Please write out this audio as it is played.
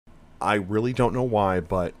I really don't know why,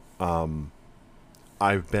 but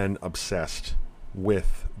I've been obsessed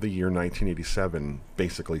with the year 1987,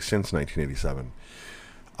 basically since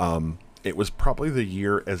 1987. It was probably the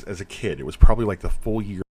year as a kid. It was probably like the full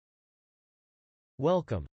year.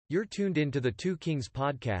 Welcome. You're tuned into the Two Kings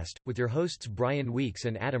podcast, with your hosts Brian Weeks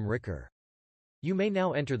and Adam Ricker. You may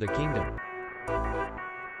now enter the kingdom.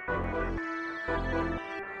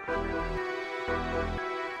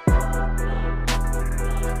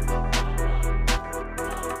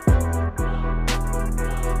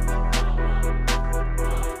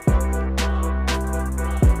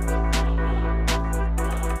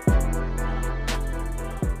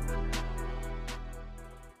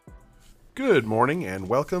 Good morning and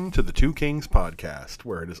welcome to the Two Kings podcast,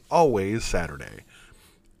 where it is always Saturday.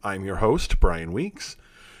 I'm your host, Brian Weeks,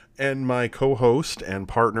 and my co-host and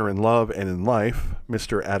partner in love and in life,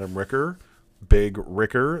 Mr. Adam Ricker, Big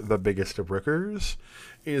Ricker, the biggest of Rickers,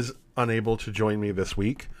 is unable to join me this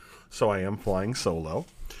week, so I am flying solo.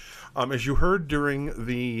 As you heard during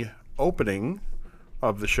the opening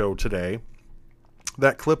of the show today,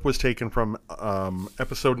 that clip was taken from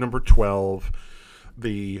episode number 12,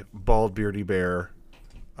 the Bald Beardy Bear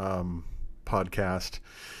podcast,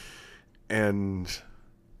 and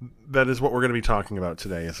that is what we're going to be talking about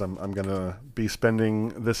today. Is I'm going to be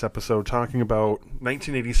spending this episode talking about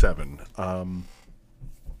 1987, a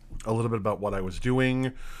little bit about what I was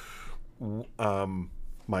doing,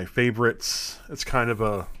 my favorites. It's kind of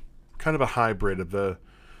a hybrid of the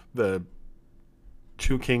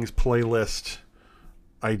Two Kings playlist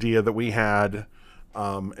idea that we had,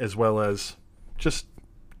 as well as just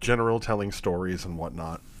general telling stories and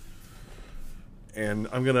whatnot. And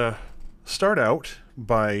I'm going to start out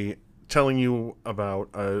by telling you about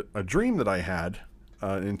a dream that I had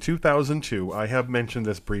in 2002. I have mentioned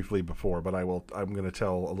this briefly before, but I'm going to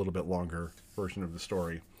tell a little bit longer version of the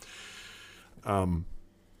story.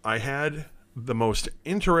 I had the most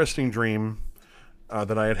interesting dream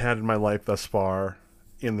that I had in my life thus far.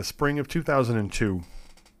 In the spring of 2002,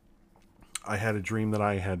 I had a dream that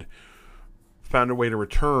I had found a way to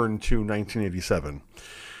return to 1987.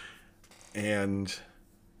 And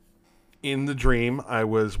in the dream, I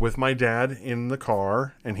was with my dad in the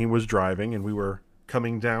car, and he was driving, and we were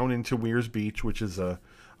coming down into Weirs Beach, which is a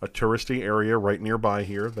touristy area right nearby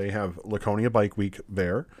here. They have Laconia Bike Week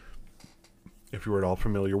there, if you were at all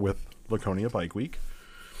familiar with Laconia Bike Week.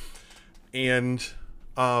 And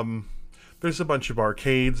there's a bunch of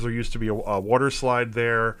arcades. There used to be a water slide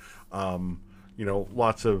there.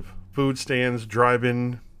 Lots of food stands,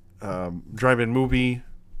 drive-in movie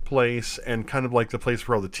place, and kind of like the place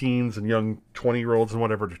for all the teens and young 20-year-olds and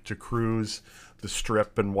whatever to cruise the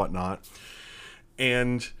strip and whatnot.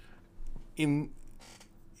 And in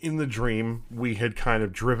the dream, we had kind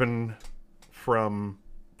of driven from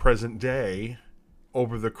present day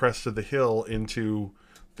over the crest of the hill into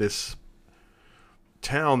this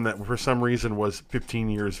town that for some reason was 15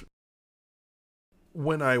 years.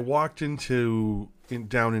 When I walked down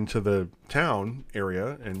into the town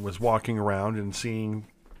area and was walking around and seeing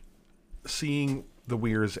the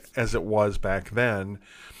Weirs as it was back then,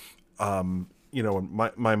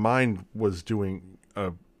 my mind was doing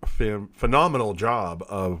a phenomenal job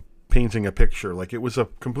of painting a picture. Like, it was a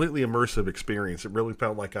completely immersive experience. It really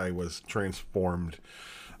felt like I was transported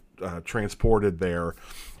there.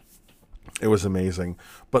 It was amazing.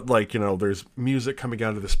 But there's music coming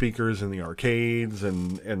out of the speakers in the arcades,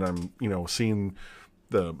 and I'm, seeing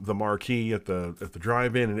the marquee at the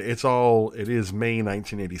drive-in, and it is May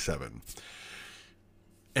 1987.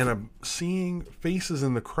 And I'm seeing faces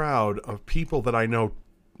in the crowd of people that I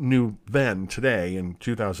knew then, today, in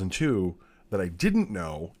 2002, that I didn't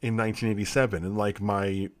know in 1987. And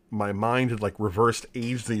my mind had reversed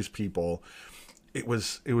aged these people. It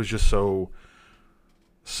was just so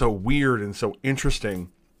weird and so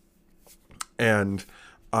interesting. And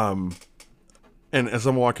as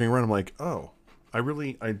I'm walking around, I'm like, oh, I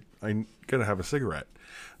gotta have a cigarette.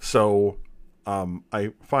 So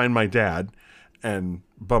I find my dad and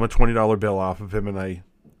bum a $20 bill off of him, and I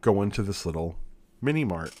go into this little mini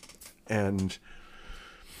mart, and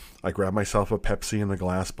I grab myself a Pepsi in a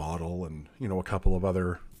glass bottle, and a couple of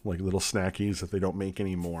other little snackies that they don't make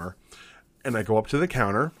anymore. And I go up to the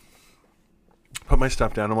counter, put my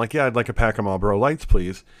stuff down. I'm like, yeah, I'd like a pack of Marlboro Lights,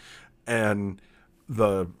 please. And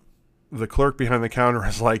the clerk behind the counter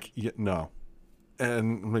is like, yeah, no.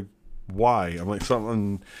 And I'm like, why? I'm like,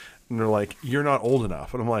 something. And they're like, you're not old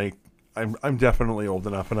enough. And I'm like, I'm definitely old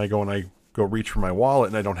enough. And I go reach for my wallet,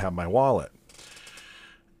 and I don't have my wallet.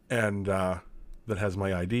 And that has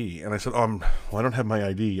my ID. And I said, well, I don't have my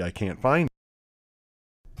ID. I can't find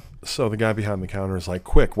it. So the guy behind the counter is like,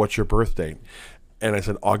 quick, what's your birth date? And I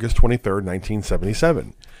said, August 23rd, 1977.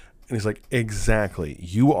 And he's like, exactly.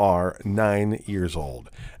 You are 9 years old.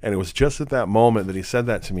 And it was just at that moment that he said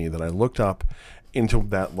that to me that I looked up into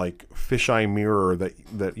that like fisheye mirror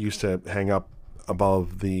that used to hang up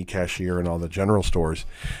above the cashier and all the general stores.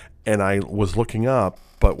 And I was looking up,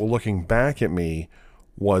 but looking back at me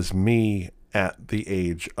was me at the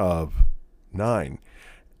age of 9.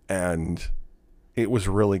 And it was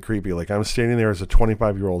really creepy. Like, I'm standing there as a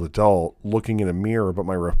 25-year-old adult looking in a mirror, but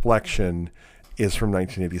my reflection is from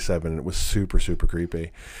 1987, and it was super, super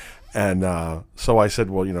creepy. And so I said,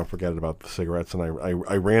 well, forget about the cigarettes. And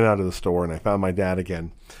I ran out of the store, and I found my dad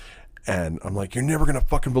again. And I'm like, you're never going to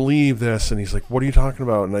fucking believe this. And he's like, what are you talking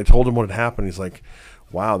about? And I told him what had happened. He's like,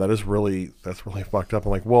 wow, that's really fucked up.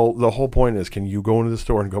 I'm like, well, the whole point is, can you go into the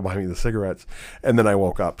store and go buy me the cigarettes? And then I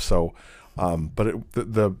woke up. So, but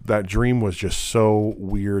that dream was just so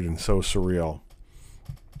weird and so surreal.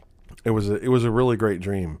 It was a really great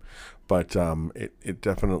dream, but it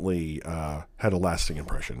definitely had a lasting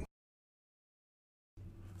impression.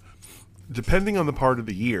 Depending on the part of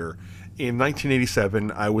the year, in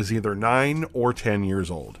 1987, I was either 9 or 10 years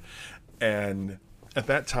old. And at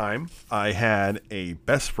that time, I had a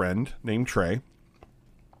best friend named Trey.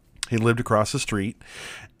 He lived across the street,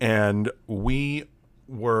 and we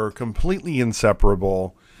were completely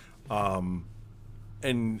inseparable.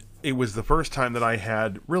 And it was the first time that I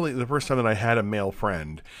had a male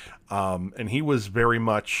friend. And he was very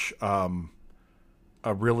much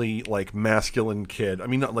a really like masculine kid. I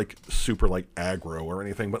mean, not like super like aggro or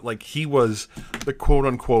anything, but like he was the quote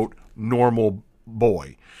unquote normal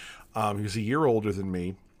boy. He was a year older than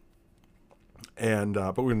me, and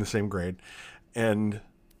but we were in the same grade, and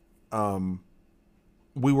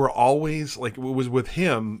we were always like, it was with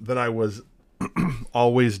him that I was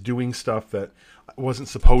always doing stuff that I wasn't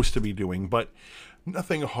supposed to be doing, but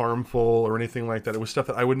nothing harmful or anything like that. It was stuff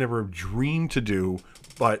that I would never have dreamed to do,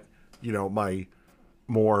 but my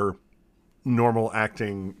more normal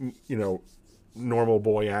acting, normal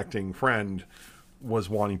boy acting friend was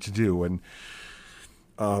wanting to do. And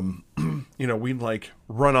we'd like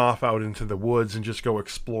run off out into the woods and just go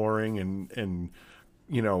exploring and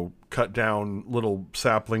cut down little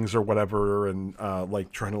saplings or whatever, and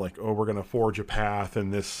like trying to like, oh, we're gonna forge a path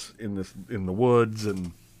in the woods,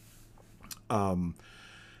 and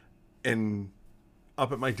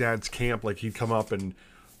up at my dad's camp, like he'd come up and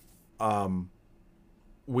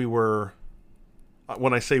we were,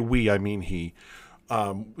 when I say we, I mean he,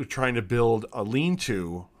 we're trying to build a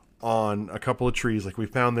lean-to on a couple of trees. Like, we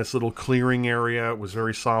found this little clearing area. It was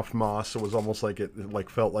very soft moss. So it was almost like it like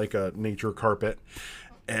felt like a nature carpet.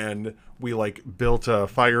 And we like built a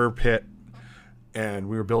fire pit, and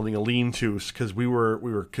we were building a lean-to because we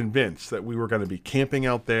were convinced that we were going to be camping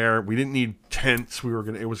out there. We didn't need tents.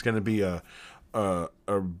 It was going to be a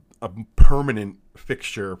permanent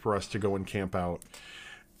fixture for us to go and camp out.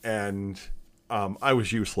 And I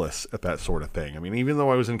was useless at that sort of thing. I mean, even though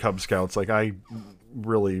I was in Cub Scouts, like, I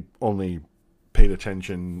really only paid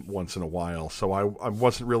attention once in a while. So I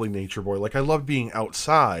wasn't really nature boy. Like, I loved being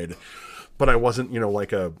outside, but I wasn't,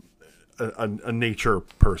 like a nature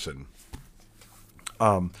person.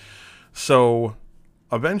 So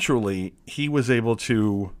eventually he was able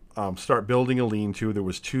to start building a lean-to. There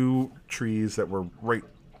was 2 trees that were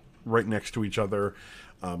right next to each other.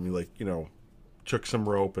 Took some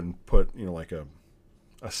rope and put, like a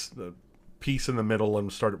piece in the middle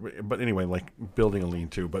and started, but anyway, like building a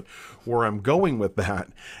lean-to. But where I'm going with that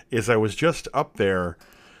is I was just up there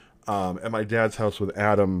at my dad's house with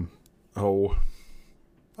Adam. Oh,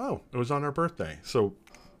 it was on our birthday. So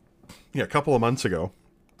yeah, a couple of months ago.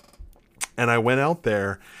 And I went out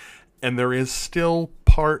there, and there is still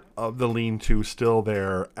part of the lean-to still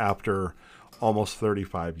there after almost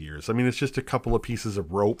 35 years. I mean, it's just a couple of pieces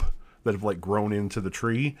of rope that have like grown into the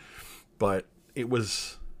tree, but it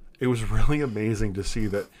was really amazing to see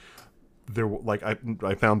that there, like,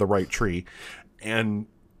 I found the right tree, and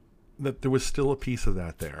that there was still a piece of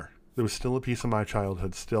that there. There was still a piece of my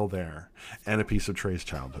childhood still there, and a piece of Trey's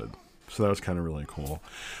childhood. So that was kind of really cool.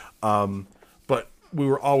 But we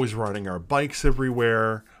were always riding our bikes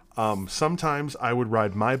everywhere. Sometimes I would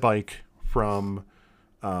ride my bike from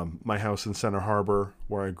my house in Center Harbor,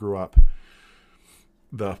 where I grew up,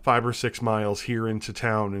 the 5 or 6 miles here into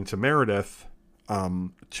town, into Meredith,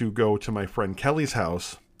 to go to my friend Kelly's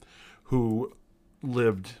house, who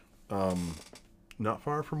lived not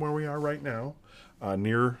far from where we are right now,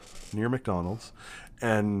 near McDonald's.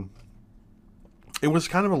 And it was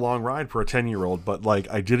kind of a long ride for a 10-year-old, but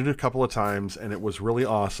like, I did it a couple of times, and it was really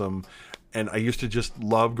awesome. And I used to just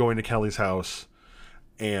love going to Kelly's house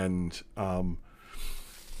and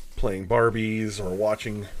playing Barbies or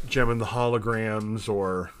watching Gem and the Holograms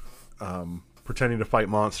or pretending to fight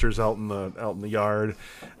monsters out in the yard.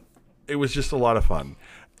 It was just a lot of fun,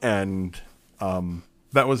 and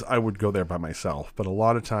I would go there by myself. But a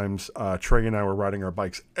lot of times, Trey and I were riding our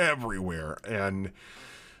bikes everywhere, and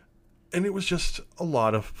it was just a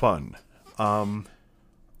lot of fun.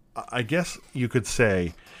 I guess you could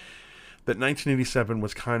say that 1987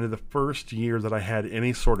 was kind of the first year that I had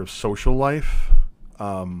any sort of social life.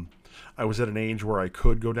 I was at an age where I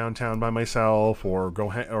could go downtown by myself, or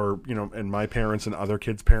and my parents and other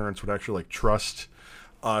kids' parents would actually like trust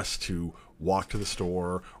us to walk to the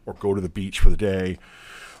store or go to the beach for the day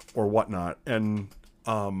or whatnot. And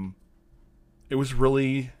it was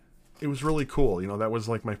really cool. That was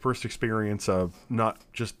like my first experience of not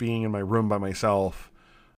just being in my room by myself.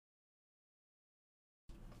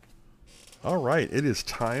 All right, it is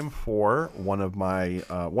time for one of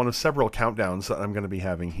several countdowns that I'm going to be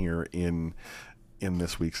having here in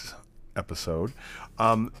this week's episode.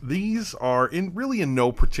 These are in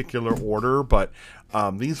no particular order, but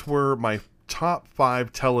these were my top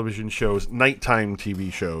 5 television shows, nighttime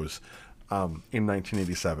TV shows, in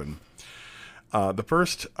 1987. The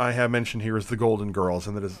first I have mentioned here is The Golden Girls,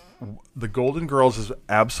 and The Golden Girls is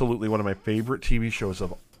absolutely one of my favorite TV shows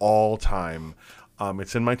of all time.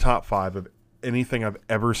 It's in my top 5 of anything I've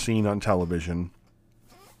ever seen on television.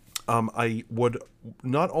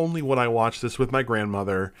 Not only would I watch this with my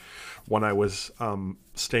grandmother when I was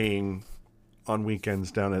staying on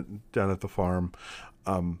weekends down at the farm.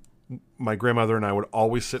 My grandmother and I would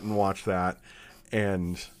always sit and watch that.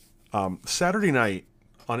 And Saturday night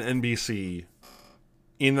on NBC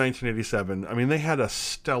in 1987, I mean, they had a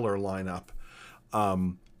stellar lineup.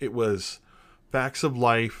 It was Facts of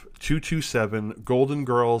Life, 227, Golden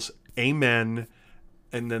Girls, Amen,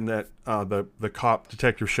 and then that the cop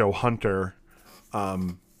detective show Hunter,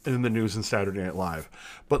 and then the news and Saturday Night Live.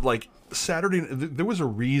 But like there was a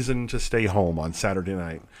reason to stay home on Saturday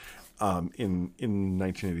night in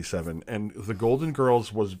 1987, and The Golden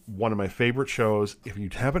Girls was one of my favorite shows. If you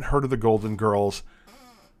haven't heard of The Golden Girls,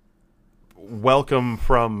 welcome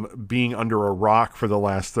from being under a rock for the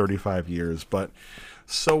last 35 years, but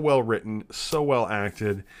so well written, so well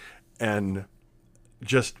acted, and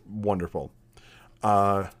just wonderful.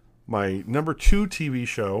 My number 2 TV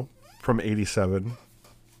show from 87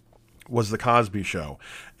 was The Cosby Show.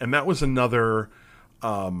 And that was another,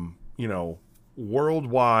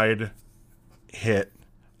 worldwide hit.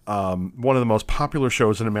 One of the most popular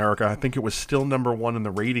shows in America. I think it was still number 1 in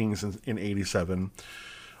the ratings in 87.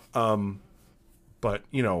 But,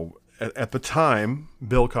 at the time,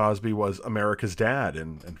 Bill Cosby was America's dad,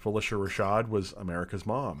 and Phylicia Rashad was America's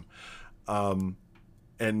mom.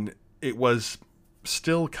 And it was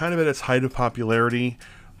still kind of at its height of popularity.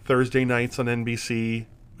 Thursday nights on NBC.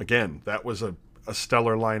 Again, that was a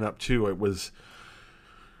stellar lineup too. It was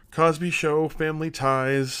Cosby Show, Family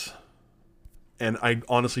Ties, and I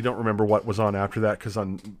honestly don't remember what was on after that, because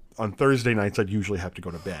on Thursday nights I'd usually have to go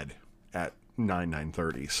to bed at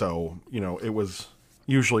 9:30. So, it was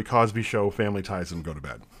usually Cosby Show, Family Ties, and go to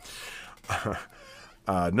bed.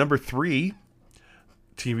 Number 3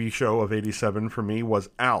 TV show of 87 for me was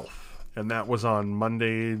Alf, and that was on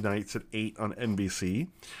Monday nights at 8 on NBC.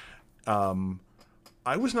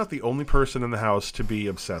 I was not the only person in the house to be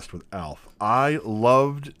obsessed with Alf. I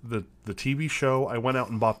loved the TV show. I went out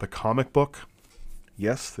and bought the comic book.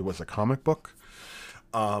 Yes, there was a comic book.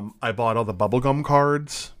 I bought all the bubblegum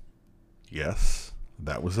cards. Yes,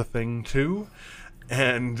 that was a thing too.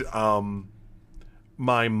 And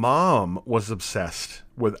my mom was obsessed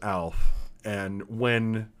with Alf. And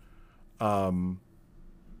when I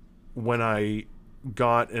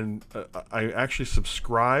got I actually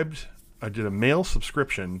subscribed. I did a mail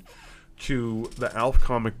subscription to the Alf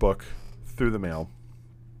comic book through the mail.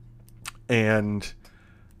 And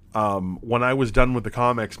when I was done with the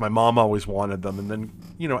comics, my mom always wanted them. And then,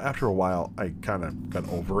 after a while, I kind of got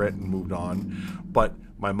over it and moved on. But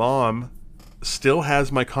my mom still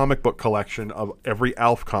has my comic book collection of every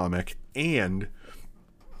Alf comic and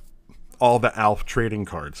all the Alf trading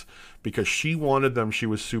cards, because she wanted them. She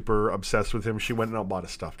was super obsessed with him. She went and bought a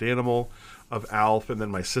stuffed animal of Alf, and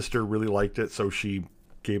then my sister really liked it, so she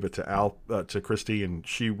gave it to Christy, and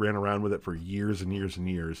she ran around with it for years and years and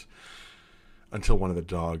years until one of the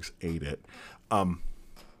dogs ate it. Then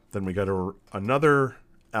we got another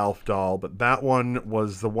Alf doll, but that one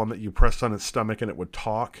was the one that you pressed on its stomach and it would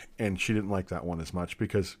talk, and she didn't like that one as much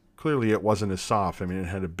because clearly it wasn't as soft. I mean, it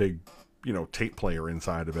had a big tape player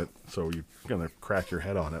inside of it, so you're gonna crack your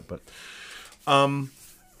head on it. But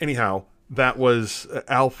anyhow, that was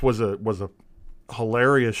Alf was a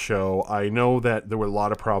hilarious show. I know that there were a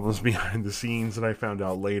lot of problems behind the scenes, and I found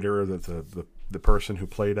out later that the person who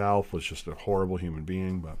played Alf was just a horrible human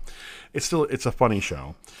being, but it's a funny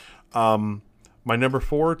show. My number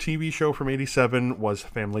 4 TV show from 87 was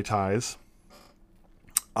Family Ties.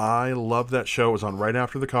 I love that show. It was on right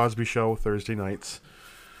after The Cosby Show, Thursday nights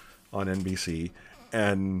on NBC.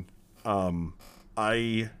 And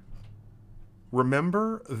I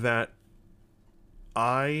remember that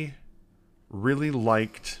I really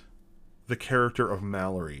liked the character of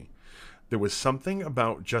Mallory. There was something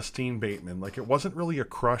about Justine Bateman. Like, it wasn't really a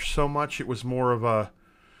crush so much. It was more of a...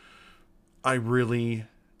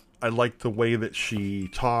 I liked the way that she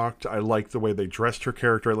talked. I liked the way they dressed her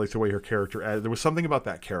character. I liked the way her character... There was something about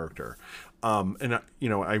that character.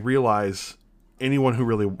 I realize anyone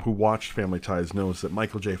who watched Family Ties knows that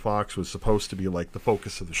Michael J. Fox was supposed to be like the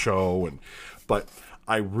focus of the show. But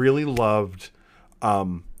I really loved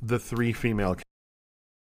the 3 female characters.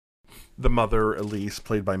 The mother, Elise,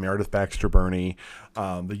 played by Meredith Baxter Birney.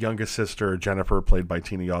 The youngest sister, Jennifer, played by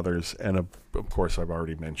Tina Yothers. And of course, I've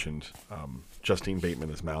already mentioned Justine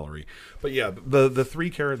Bateman as Mallory. But yeah, the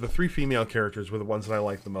three female characters were the ones that I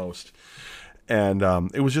liked the most. And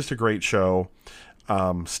it was just a great show.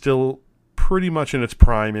 Still pretty much in its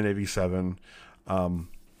prime in 87. And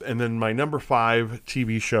then my number 5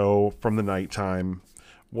 TV show from the nighttime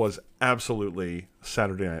was absolutely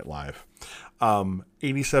Saturday Night Live.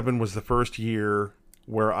 87 was the first year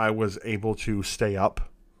where I was able to stay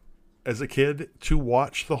up as a kid to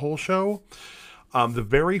watch the whole show. The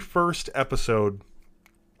very first episode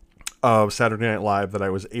of Saturday Night Live that I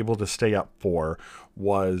was able to stay up for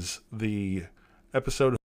was the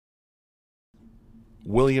episode of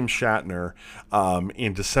William Shatner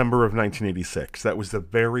in December of 1986. That was the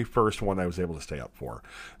very first one I was able to stay up for.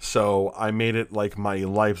 So I made it like my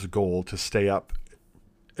life's goal to stay up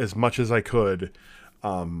as much as I could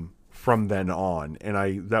from then on.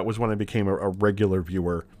 And that was when I became a regular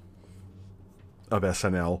viewer of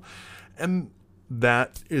SNL. And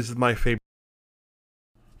that is my favorite.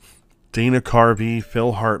 Dana Carvey,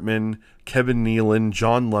 Phil Hartman, Kevin Nealon,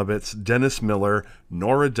 John Lovitz, Dennis Miller,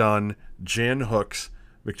 Nora Dunn, Jan Hooks,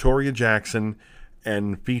 Victoria Jackson,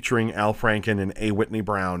 and featuring Al Franken and A. Whitney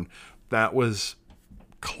Brown. That was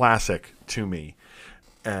classic to me.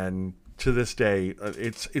 And to this day,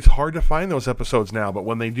 it's hard to find those episodes now, but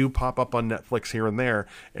when they do pop up on Netflix here and there,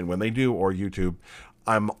 and when they do, or YouTube,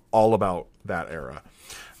 I'm all about that era.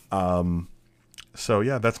 So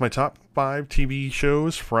yeah, that's my top 5 TV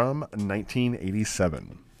shows from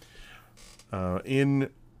 1987. In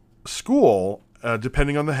school,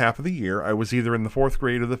 depending on the half of the year, I was either in the 4th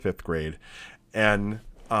grade or the 5th grade, and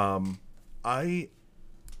I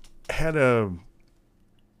had a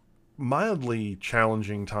mildly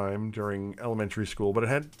challenging time during elementary school, but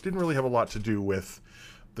it didn't really have a lot to do with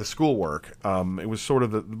the schoolwork. It was sort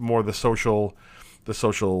of more the social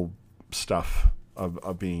stuff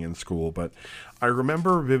of being in school. But I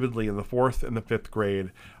remember vividly in the 4th and the 5th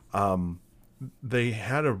grade, they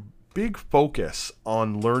had a big focus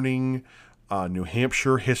on learning New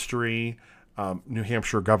Hampshire history, New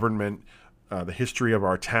Hampshire government, the history of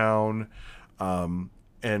our town,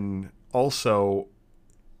 and also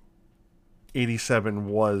 87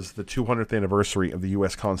 was the 200th anniversary of the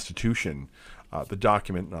U.S. Constitution, the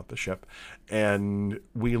document, not the ship. And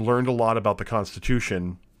we learned a lot about the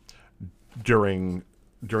Constitution during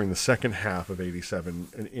the second half of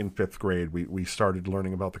 87 in 5th grade. We started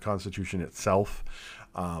learning about the Constitution itself.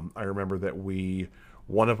 I remember that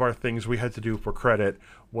one of our things we had to do for credit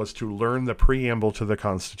was to learn the preamble to the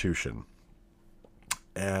Constitution.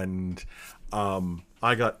 And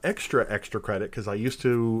I got extra credit because I used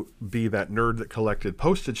to be that nerd that collected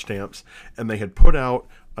postage stamps, and they had put out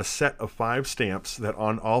a set of 5 stamps that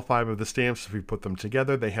on all 5 of the stamps, if we put them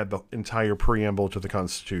together, they had the entire preamble to the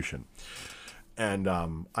Constitution. And I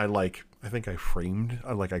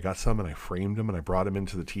got some and I framed them and I brought them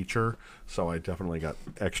into the teacher. So I definitely got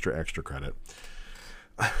extra credit.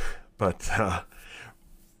 But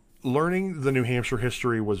learning the New Hampshire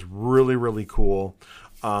history was really, really cool.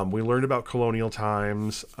 We learned about colonial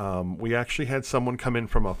times. We actually had someone come in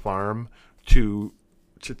from a farm to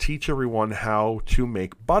teach everyone how to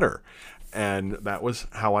make butter. And that was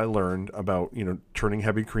how I learned about, turning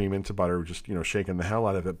heavy cream into butter, just, shaking the hell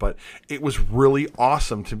out of it. But it was really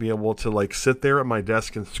awesome to be able to sit there at my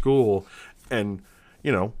desk in school and,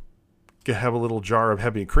 have a little jar of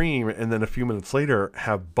heavy cream. And then a few minutes later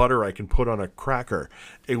have butter I can put on a cracker.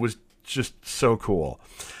 It was just so cool.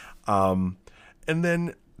 And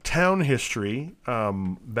then town history,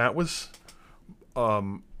 that was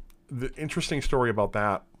the interesting story about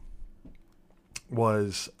that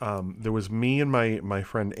was there was me and my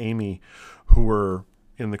friend Amy who were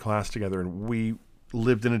in the class together, and we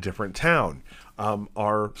lived in a different town.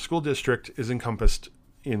 Our school district is encompassed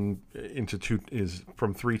is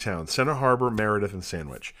from three towns: Center Harbor, Meredith, and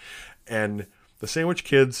Sandwich. And the Sandwich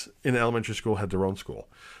kids in elementary school had their own school,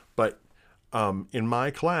 but in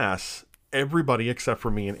my class, everybody except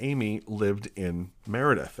for me and Amy lived in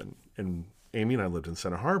Meredith, and Amy and I lived in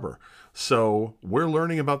Center Harbor. So we're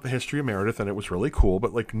learning about the history of Meredith, and it was really cool,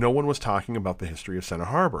 but like no one was talking about the history of Center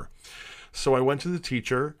Harbor. So I went to the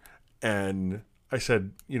teacher and I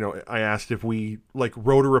said, I asked if we like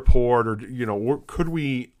wrote a report or, could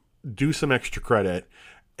we do some extra credit?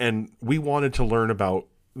 And we wanted to learn about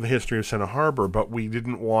the history of Center Harbor, but we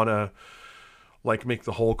didn't want to like make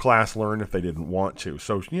the whole class learn if they didn't want to.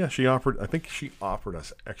 So yeah, I think she offered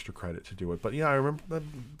us extra credit to do it. But yeah, I remember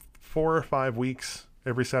 4 or 5 weeks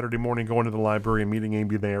every Saturday morning going to the library and meeting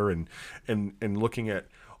Amy there and looking at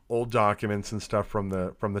old documents and stuff from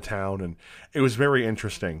the town, and it was very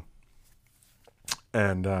interesting.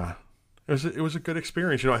 And it was a good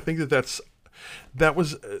experience. I think that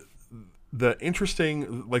was the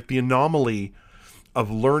interesting, like the anomaly of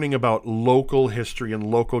learning about local history and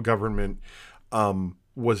local government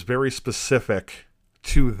was very specific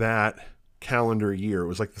to that calendar year. It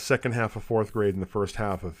was like the second half of 4th grade and the first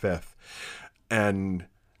half of 5th. And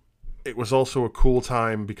it was also a cool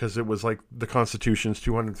time because it was like the Constitution's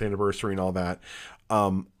 200th anniversary and all that.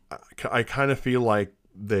 I kind of feel like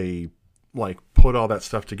they like put all that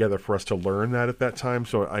stuff together for us to learn that at that time.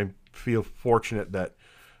 So I feel fortunate that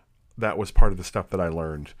that was part of the stuff that I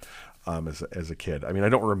learned as a kid. I mean, I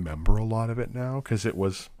don't remember a lot of it now because it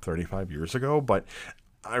was 35 years ago, but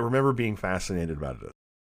I remember being fascinated about it.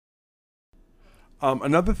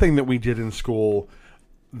 Another thing that we did in school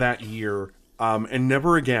that year, and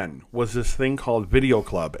never again, was this thing called Video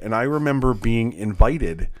Club. And I remember being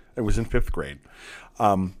invited, it was in 5th grade.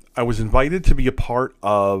 I was invited to be a part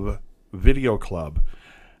of Video Club.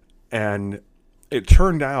 And it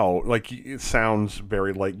turned out, like, it sounds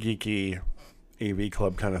very like geeky AV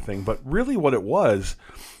club kind of thing. But really what it was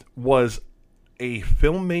a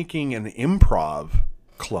filmmaking and improv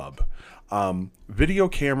club. Video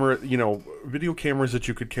cameras that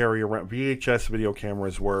you could carry around, VHS video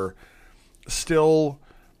cameras were still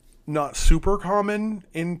not super common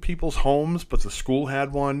in people's homes, but the school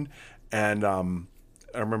had one. And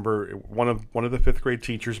I remember one of the 5th grade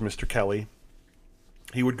teachers, Mr. Kelly,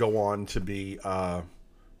 he would go on to be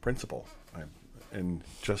principal, and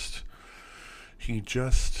he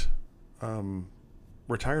just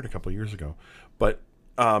retired a couple of years ago. But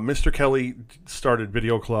Mr. Kelly started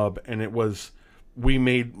Video Club, and we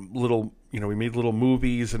made little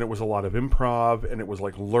movies, and it was a lot of improv, and it was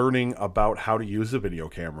like learning about how to use a video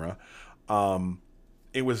camera.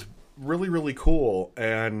 It was really, really cool,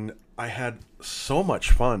 and I had so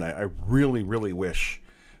much fun. I really, really wish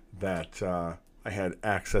that I had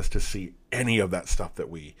access to see any of that stuff that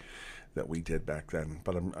we did back then.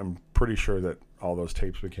 But I'm pretty sure that all those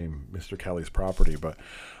tapes became Mr. Kelly's property. But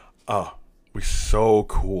it was so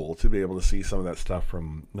cool to be able to see some of that stuff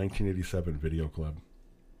from 1987 Video Club.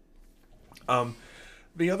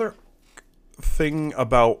 The other thing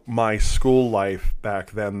about my school life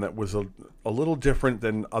back then that was a little different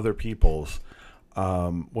than other people's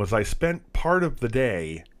was I spent part of the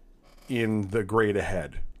day in the grade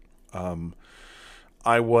ahead.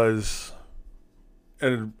 I was,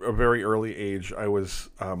 at a very early age, I was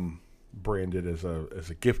branded as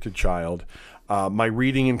a gifted child. My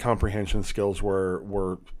reading and comprehension skills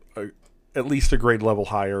were at least a grade level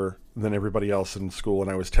higher than everybody else in school, and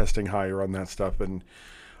I was testing higher on that stuff. And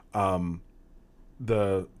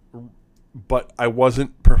but I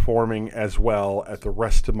wasn't performing as well at the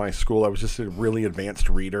rest of my school. I was just a really advanced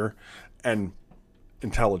reader and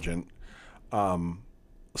intelligent.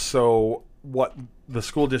 So what the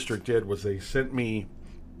school district did was they sent me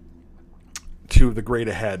to the grade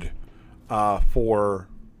ahead for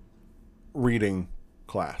reading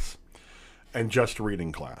class and just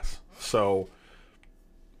reading class. So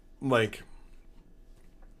like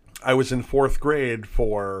I was in 4th grade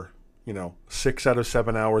for 6 out of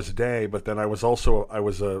 7 hours a day, but then I was a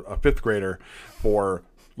 5th grader for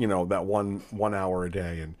that one hour a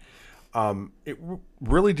day, and it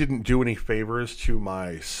really didn't do any favors to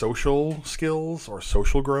my social skills or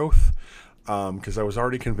social growth, because I was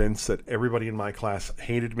already convinced that everybody in my class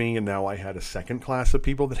hated me, and now I had a second class of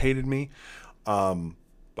people that hated me.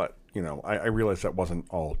 But I realized that wasn't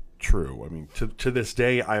all true. I mean, to this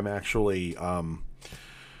day, I'm actually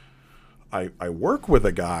I work with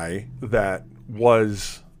a guy that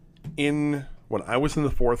was in when I was in the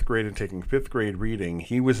 4th grade and taking 5th grade reading,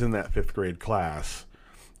 he was in that 5th grade class,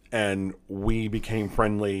 and we became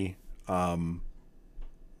friendly during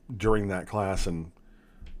that class, and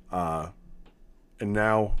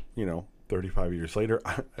now, 35 years later,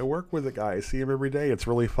 I work with a guy. I see him every day. It's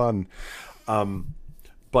really fun.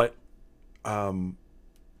 But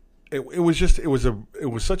it was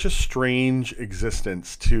such a strange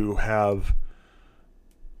existence to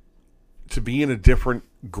be in a different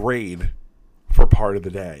grade for part of the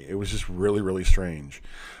day. It was just really, really strange.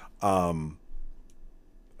 I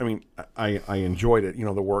mean, I enjoyed it.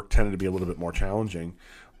 The work tended to be a little bit more challenging,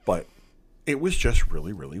 but it was just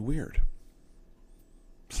really, really weird.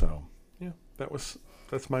 So, yeah,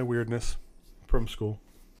 that's my weirdness from school.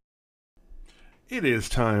 It is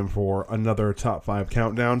time for another top 5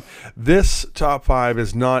 countdown. This top 5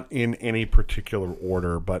 is not in any particular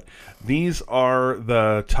order, but these are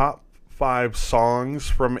the top 5 songs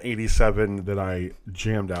from '87 that I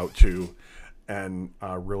jammed out to and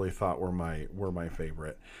really thought were my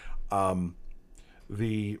favorite.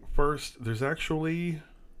 There's actually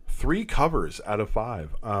 3 covers out of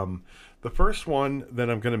 5. The first one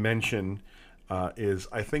that I'm going to mention is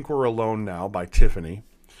I Think We're Alone Now by Tiffany.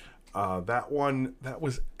 That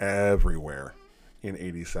was everywhere in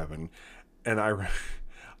 '87, and I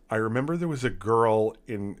remember there was a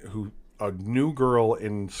new girl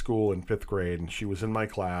in school in 5th grade, and she was in my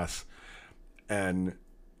class, and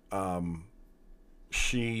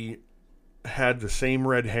she had the same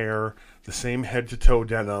red hair, the same head to toe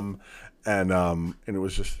denim, and it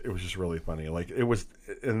was just really funny.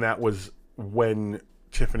 That was when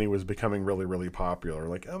Tiffany was becoming really, really popular.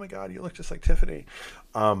 Like, oh my God, you look just like Tiffany.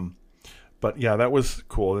 But yeah, that was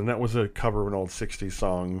cool, and that was a cover of an old '60s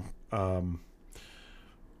song.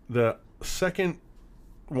 The second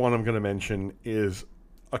one I'm going to mention is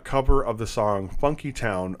a cover of the song Funky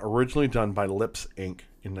Town, originally done by Lips Inc.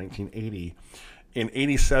 in 1980. In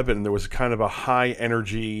 '87, there was kind of a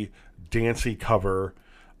high-energy, dancey cover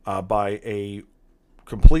by a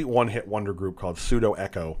complete one-hit wonder group called Pseudo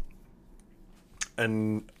Echo.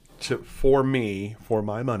 And for my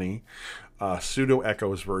money, Pseudo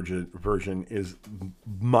Echo's version is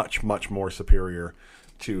much, much more superior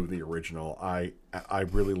to the original. I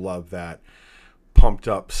really love that pumped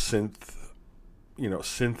up synth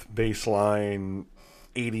bass line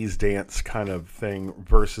 80s dance kind of thing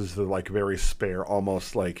versus the very spare,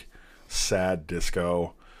 almost sad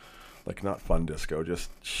disco, not fun disco, just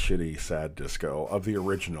shitty sad disco of the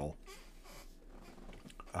original.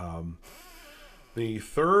 The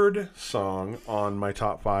third song on my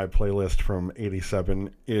top 5 playlist from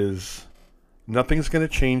 '87 is Nothing's Gonna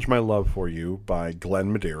Change My Love for You by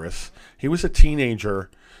Glenn Medeiros. He was a teenager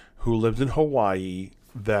who lived in Hawaii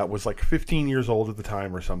that was 15 years old at the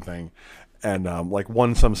time or something, and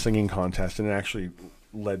won some singing contest, and it actually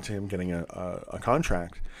led to him getting a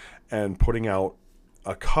contract and putting out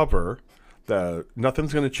a cover. The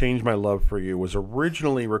Nothing's Gonna Change My Love for You was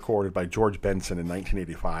originally recorded by George Benson in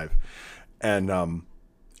 1985. And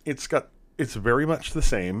it's very much the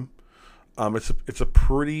same. It's a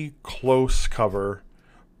pretty close cover,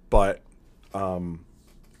 but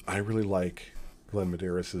I really like Glenn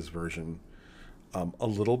Medeiros' version a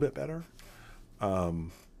little bit better.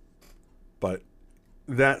 But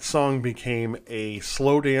that song became a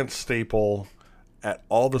slow dance staple at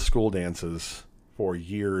all the school dances for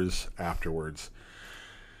years afterwards,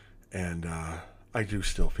 and I do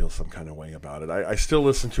still feel some kind of way about it. I still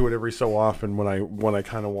listen to it every so often when I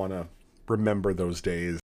kind of want to remember those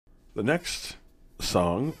days. The next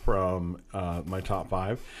song from my top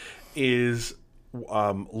 5 is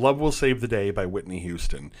Love Will Save the Day by Whitney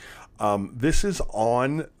Houston. This is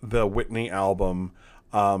on the Whitney album,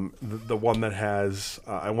 the one that has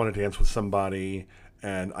I Want to Dance with Somebody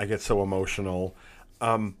and I Get So Emotional.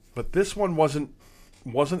 But this one wasn't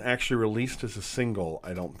actually released as a single,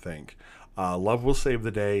 I don't think. Love Will Save the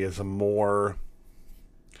Day is a little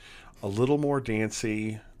more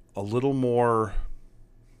dancey, a little more,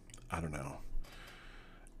 I don't know.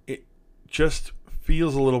 It just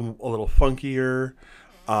feels a little funkier,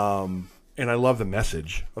 and I love the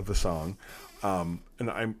message of the song. And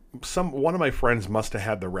one of my friends must have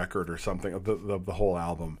had the record or something of the whole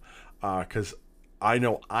album, because I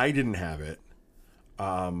know I didn't have it,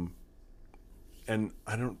 and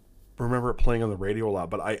I don't remember it playing on the radio a lot,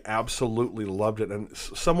 but I absolutely loved it, and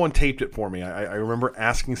someone taped it for me. I remember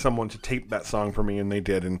asking someone to tape that song for me, and they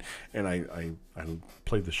did, and I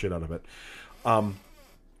played the shit out of it.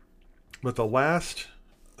 But the last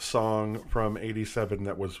song from '87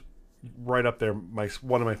 that was right up there,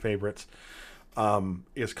 one of my favorites,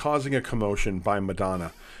 is Causing a Commotion by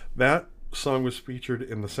Madonna. That song was featured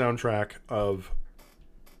in the soundtrack of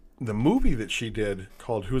the movie that she did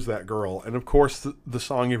called Who's That Girl? And of course, the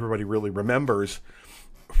song everybody really remembers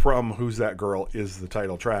from Who's That Girl is the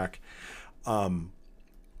title track.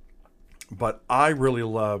 But I really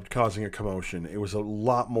loved Causing a Commotion. It was a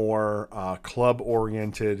lot more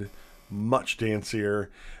club-oriented, much dancier,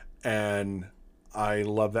 and I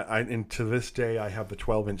love that. And to this day, I have the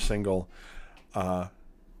 12-inch single of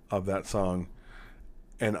that song,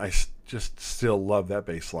 and I just still love that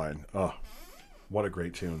bass line. Oh, what a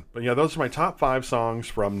great tune. But yeah, those are my top 5 songs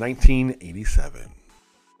from 1987.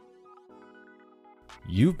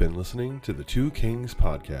 You've been listening to the Two Kings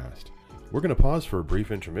Podcast. We're going to pause for a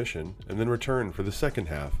brief intermission and then return for the second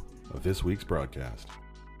half of this week's broadcast.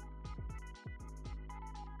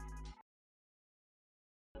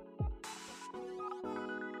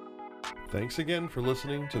 Thanks again for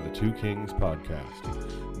listening to the Two Kings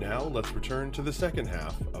Podcast. Now let's return to the second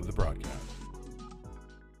half of the broadcast.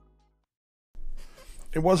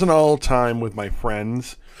 It wasn't all time with my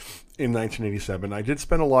friends in 1987. I did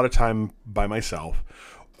spend a lot of time by myself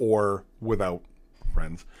or without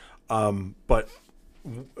friends. But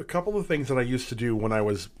a couple of things that I used to do when I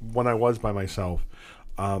was by myself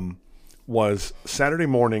was Saturday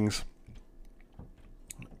mornings.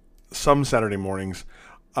 Some Saturday mornings,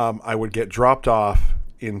 I would get dropped off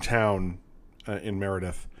in town in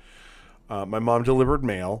Meredith. My mom delivered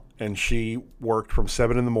mail, and she worked from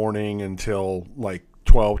 7 in the morning until like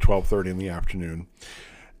 12:30 in the afternoon.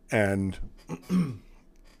 And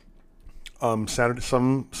some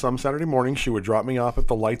Saturday morning, she would drop me off at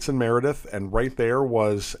the Lights in Meredith, and right there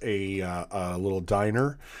was a little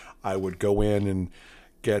diner. I would go in and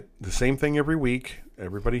get the same thing every week.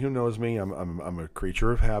 Everybody who knows me, I'm a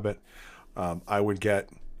creature of habit. I would get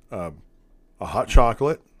a hot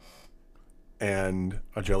chocolate and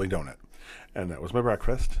a jelly donut, and that was my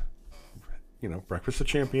breakfast. You know, breakfast of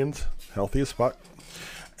champions, healthy as fuck.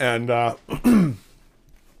 And I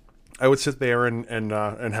would sit there and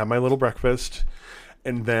have my little breakfast,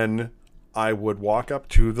 and then I would walk up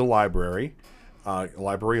to the library.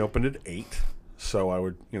 Library opened at 8, so I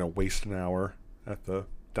would, waste an hour at the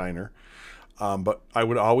diner. But I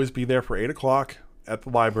would always be there for 8 o'clock at the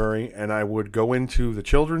library, and I would go into the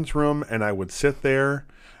children's room, and I would sit there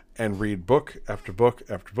and read book after book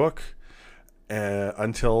after book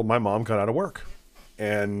until my mom got out of work.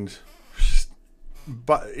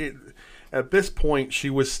 At this point, she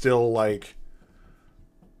was still like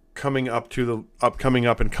coming up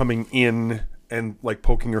and coming in and like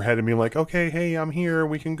poking her head and being like, okay, hey, I'm here,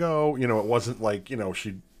 we can go. It wasn't like,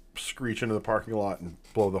 she'd screech into the parking lot and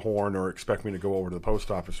blow the horn or expect me to go over to the post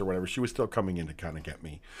office or whatever. She was still coming in to kind of get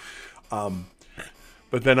me.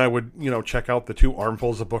 But then I would, check out the 2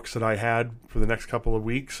 armfuls of books that I had for the next couple of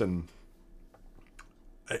weeks. And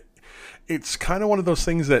it's kind of one of those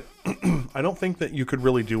things that I don't think that you could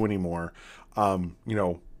really do anymore.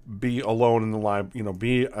 Be alone in the library,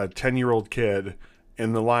 be a 10-year-old kid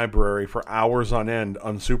in the library for hours on end,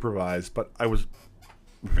 unsupervised. But I was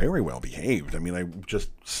very well behaved. I mean, I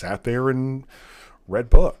just sat there and read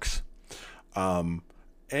books. And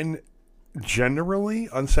generally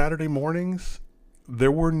on Saturday mornings,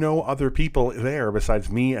 there were no other people there besides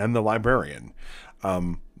me and the librarian.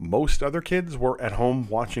 Most other kids were at home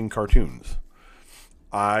watching cartoons.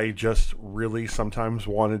 I just really sometimes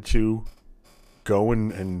wanted to go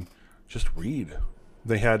and just read.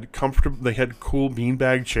 They had cool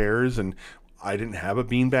beanbag chairs, and I didn't have a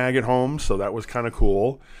beanbag at home, so that was kind of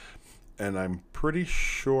cool. And I'm pretty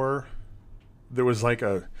sure there was like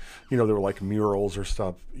there were like murals or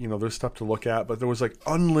stuff. There's stuff to look at, but there was like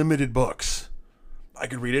unlimited books. I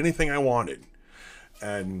could read anything I wanted.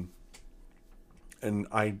 And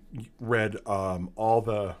I read all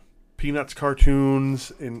the Peanuts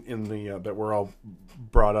cartoons in the that were all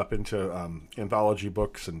brought up into anthology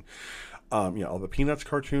books, and all the Peanuts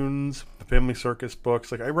cartoons, the Family Circus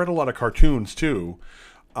books. Like, I read a lot of cartoons too,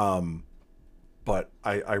 but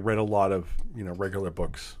I read a lot of regular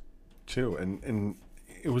books too, and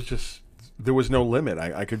it was just, there was no limit.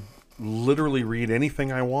 I could literally read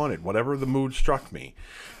anything I wanted, whatever the mood struck me,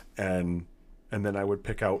 and then I would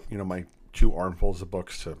pick out my 2 armfuls of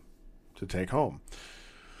books to take home.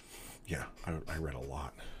 Yeah, I read a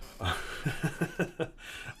lot.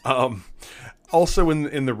 Also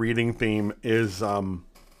in the reading theme is I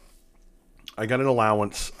got an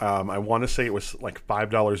allowance. I want to say it was like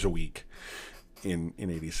 $5 a week in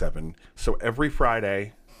 87. So every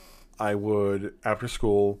Friday I would, after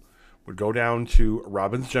school, would go down to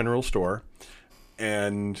Robin's General Store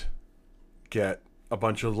and get a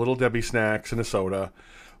bunch of Little Debbie snacks and a soda.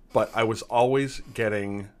 But I was always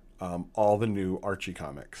getting all the new Archie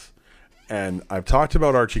comics. And I've talked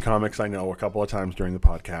about Archie comics, I know, a couple of times during the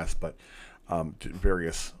podcast, but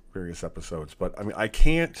various episodes. But I mean, I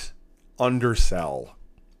can't undersell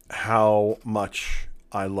how much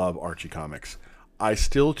I love Archie comics. I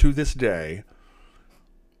still, to this day,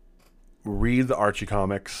 read the Archie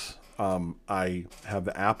comics. I have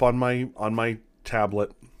the app on my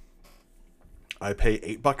tablet. I pay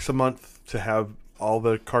 $8 a month to have all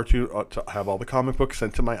the comic books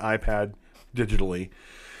sent to my iPad digitally,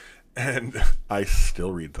 and I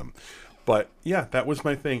still read them. But yeah, that was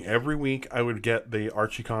my thing. Every week I would get the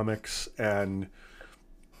Archie comics and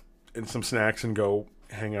some snacks and go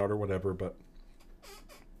hang out or whatever. But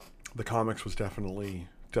the comics was definitely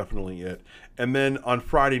it. And then on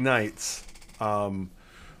Friday nights, that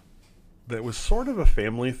was sort of a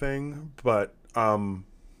family thing, but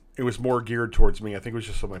it was more geared towards me. I think it was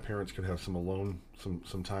just so my parents could have some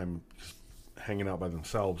time just hanging out by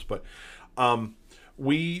themselves. But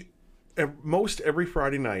most every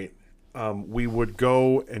Friday night, we would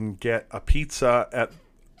go and get a pizza at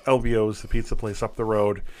LVO's, the pizza place up the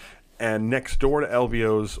road. And next door to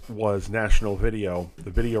LVO's was National Video, the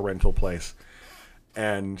video rental place.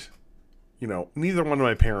 And, you know, neither one of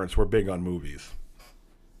my parents were big on movies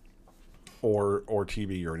or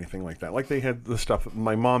TV or anything like that. Like, they had the stuff,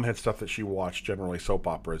 my mom had stuff that she watched, generally soap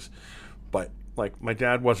operas. But, like, my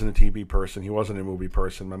dad wasn't a TV person. He wasn't a movie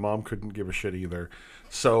person. My mom couldn't give a shit either.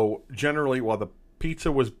 So, generally, while the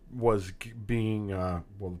pizza was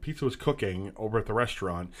cooking over at the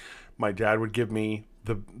restaurant, my dad would give me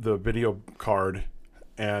the video card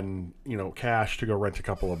and, you know, cash to go rent a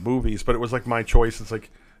couple of movies. But it was like my choice. It's like,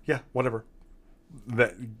 yeah, whatever.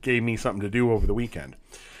 That gave me something to do over the weekend.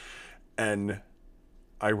 And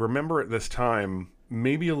I remember at this time,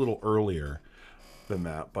 maybe a little earlier than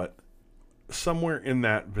that, but somewhere in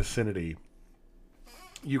that vicinity,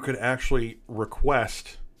 you could actually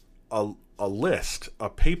request a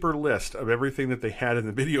paper list of everything that they had in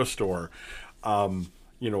the video store.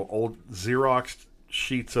 You know, old Xerox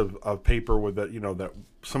sheets of paper with that, you know, that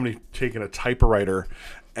somebody taken a typewriter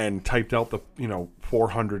and typed out the, you know,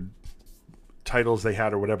 400 titles they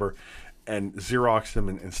had or whatever, and Xeroxed them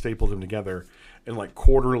and stapled them together. And like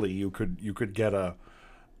quarterly, you could get a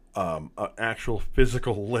actual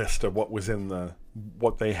physical list of what was in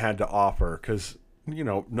what they had to offer, because, you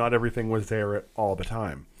know, not everything was there all the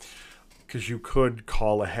time. Because you could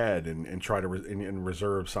call ahead and try to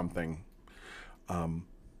reserve something.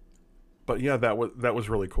 But yeah, that was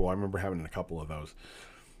really cool. I remember having a couple of those.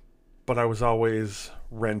 But I was always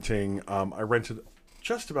renting. I rented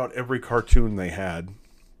just about every cartoon they had.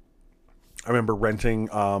 I remember renting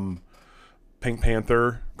Pink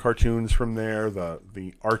Panther cartoons from there,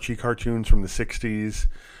 the Archie cartoons from the 60s.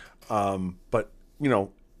 But, you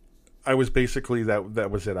know, I was basically, that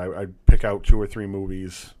was it. I'd pick out 2 or 3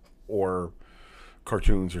 movies or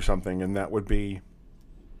cartoons or something, and that would be,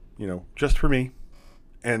 you know, just for me.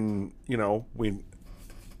 And, you know,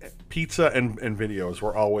 pizza and videos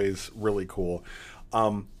were always really cool.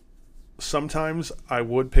 Sometimes I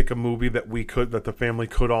would pick a movie that the family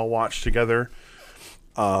could all watch together.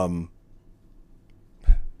 And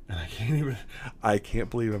I can't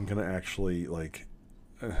believe I'm going to actually, like,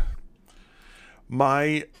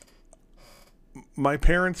 my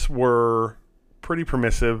parents were pretty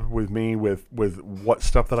permissive with me with what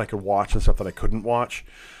stuff that I could watch and stuff that I couldn't watch.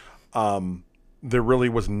 There really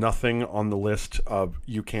was nothing on the list of,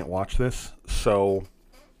 you can't watch this. So,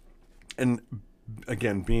 and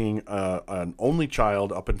again, being an only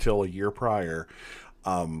child up until a year prior,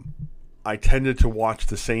 I tended to watch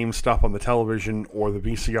the same stuff on the television or the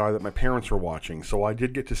VCR that my parents were watching. So I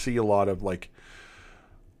did get to see a lot of, like,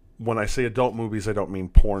 when I say adult movies, I don't mean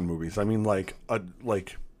porn movies. I mean like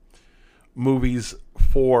movies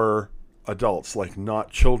for adults, like not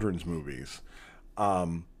children's movies.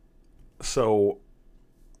 So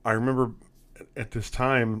I remember at this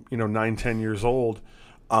time, you know, 9-10 years old,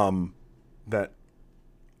 that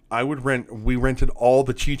we rented all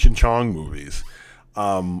the Cheech and Chong movies.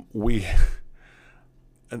 And,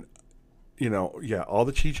 you know, yeah, all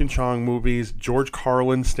the Cheech and Chong movies, George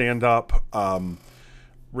Carlin stand up,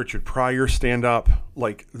 Richard Pryor stand up.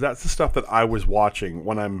 Like, that's the stuff that I was watching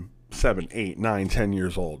when I'm 7, 8, 9, 10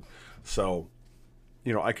 years old. So,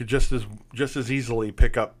 you know, I could just as easily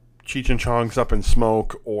pick up Cheech and Chong's Up in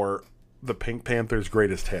Smoke or the Pink Panther's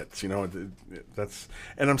Greatest Hits. You know,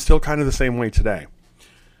 and I'm still kind of the same way today.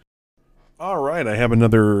 All right, I have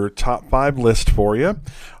another top 5 list for you.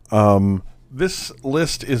 This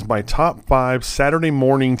list is my top 5 Saturday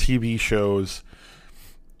morning TV shows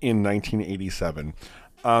in 1987.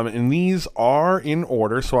 And these are in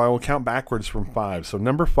order, so I will count backwards from 5. So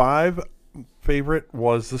number 5, favorite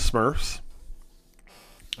was the Smurfs.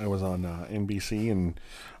 I was on NBC, and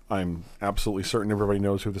I'm absolutely certain everybody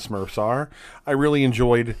knows who the Smurfs are. I really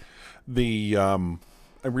enjoyed the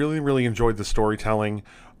really enjoyed the storytelling.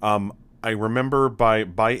 I remember by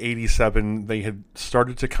 '87 they had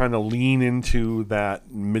started to kind of lean into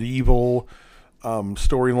that medieval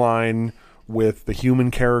storyline with the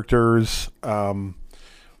human characters,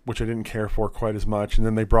 which I didn't care for quite as much. And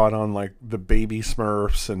then they brought on like the baby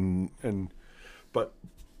Smurfs but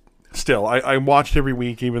still, I watched every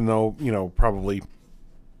week, even though, probably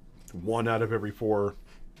one out of every four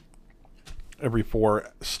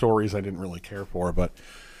stories I didn't really care for, but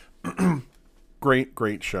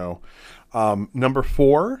great show. Number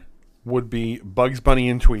 4 would be Bugs Bunny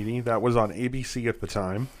and Tweety. That was on ABC at the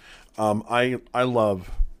time. I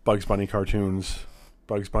love Bugs Bunny cartoons,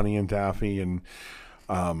 Bugs Bunny and Daffy, and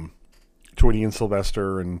Tweety and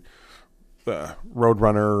Sylvester, and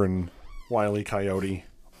Roadrunner, and Wile E. Coyote.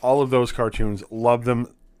 All of those cartoons, love them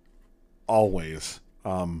always.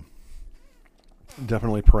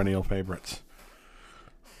 Definitely perennial favorites.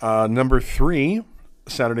 Number 3,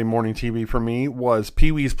 Saturday morning TV for me, was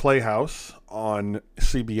Pee-wee's Playhouse on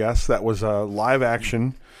CBS. That was a live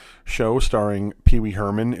action show starring Pee-wee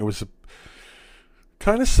Herman. It was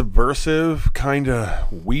kind of subversive, kind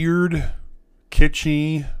of weird,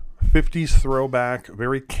 kitschy, 50s throwback,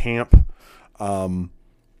 very camp,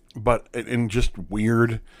 but and just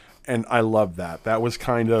weird. And I loved that. That was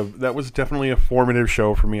definitely a formative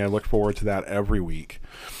show for me. I look forward to that every week.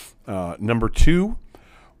 Number 2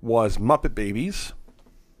 was Muppet Babies.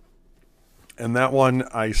 And that one,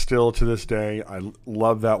 I still, to this day, I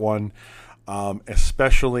love that one.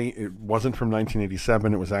 Especially, it wasn't from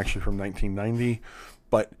 1987. It was actually from 1990.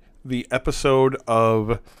 But the episode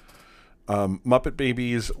of Muppet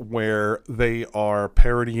Babies where they are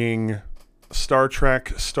parodying Star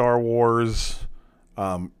Trek, Star Wars,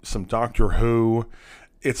 some Doctor Who.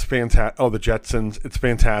 It's fantastic. Oh, the Jetsons. It's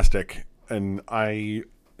fantastic. And I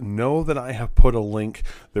know that I have put a link.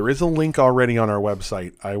 There is a link already on our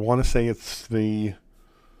website. I want to say it's during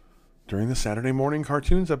the Saturday morning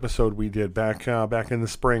cartoons episode we did back in the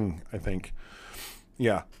spring, I think.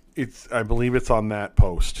 Yeah, I believe it's on that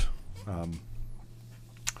post.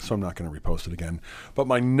 So I'm not going to repost it again. But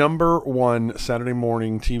my number 1 Saturday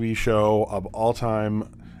morning TV show of all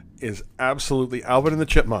time is absolutely Alvin and the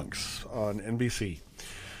Chipmunks on NBC.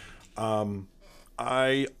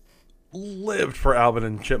 I lived for Alvin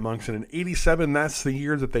and Chipmunks, and in '87, that's the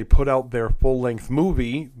year that they put out their full-length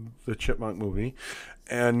movie, the Chipmunk movie.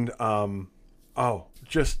 And I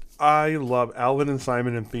love Alvin and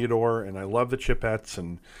Simon and Theodore, and I love the Chipettes,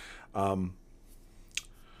 and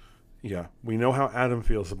yeah, we know how Adam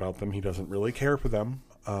feels about them. He doesn't really care for them,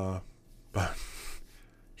 but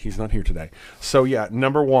he's not here today. So yeah,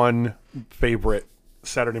 number 1 favorite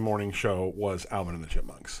Saturday morning show was Alvin and the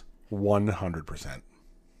Chipmunks. 100%.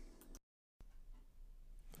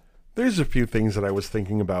 There's a few things that I was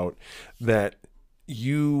thinking about that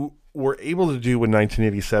you were able to do in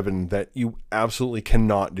 1987 that you absolutely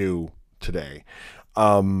cannot do today.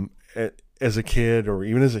 As a kid or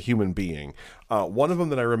even as a human being. One of them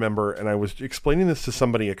that I remember, and I was explaining this to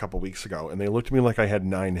somebody a couple weeks ago, and they looked at me like I had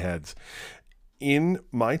 9 heads. In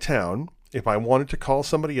my town, if I wanted to call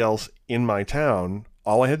somebody else in my town,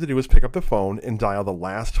 all I had to do was pick up the phone and dial the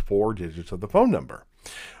last 4 digits of the phone number.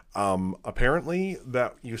 Apparently,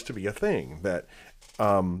 that used to be a thing, that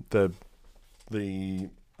the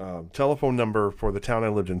telephone number for the town I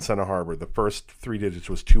lived in, Santa Harbor, the first 3 digits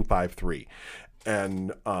was 253.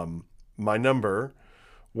 And my number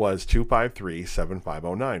was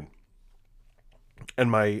 253-7509.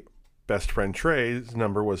 And my best friend Trey's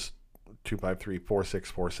number was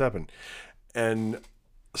 253-4647. And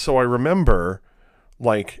so I remember,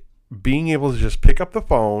 like, being able to just pick up the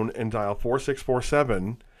phone and dial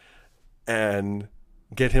 4647 and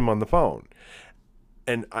get him on the phone.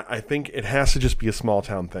 And I think it has to just be a small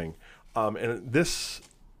town thing. And I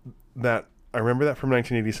remember that from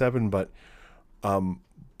 1987, but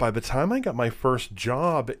by the time I got my first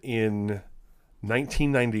job in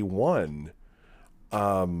 1991,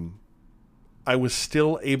 I was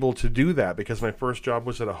still able to do that because my first job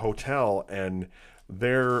was at a hotel, and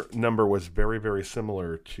their number was very, very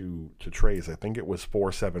similar to Trey's. I think it was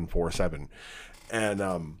 4747.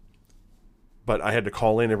 And but I had to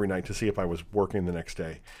call in every night to see if I was working the next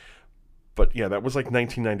day. But yeah, that was like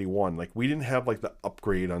 1991. Like, we didn't have like the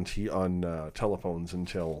upgrade on telephones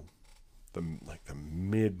until the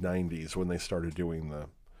mid 90s when they started doing the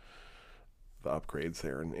upgrades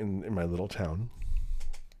there in my little town.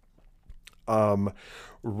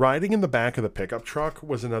 Riding in the back of the pickup truck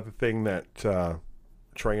was another thing that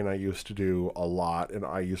Trey and I used to do a lot, and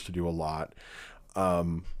I used to do a lot.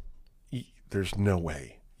 Um, there's no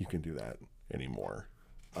way you can do that anymore.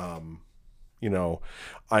 You know,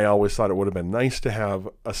 I always thought it would have been nice to have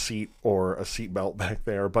a seat or a seat belt back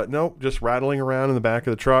there, but no, just rattling around in the back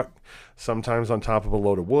of the truck, sometimes on top of a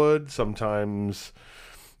load of wood, sometimes,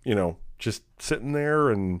 just sitting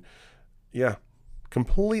there, and yeah,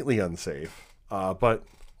 completely unsafe, but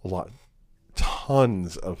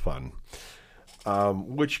tons of fun.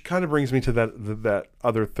 Which kind of brings me to that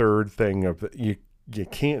other third thing of you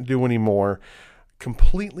can't do anymore.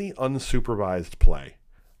 Completely unsupervised play.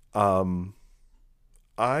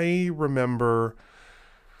 I remember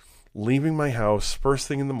leaving my house first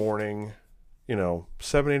thing in the morning,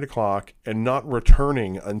 7, 8 o'clock, and not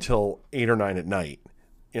returning until 8 or 9 at night,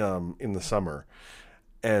 in the summer.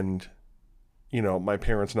 And, my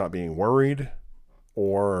parents not being worried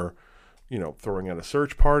or, throwing out a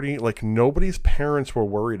search party. Like, nobody's parents were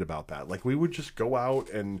worried about that. Like, we would just go out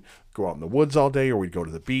in the woods all day, or we'd go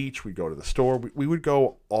to the beach, we'd go to the store. We would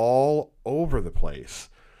go all over the place.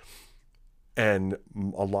 And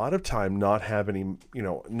a lot of time not have any,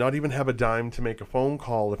 not even have a dime to make a phone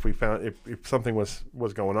call if we found, if something was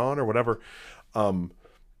going on or whatever. We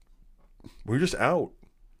were just out.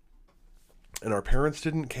 And our parents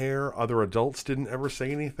didn't care. Other adults didn't ever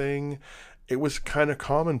say anything. It was kind of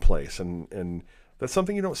commonplace. And that's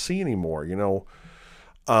something you don't see anymore,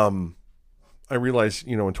 I realize,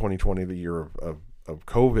 in 2020, the year of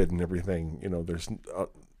COVID and everything,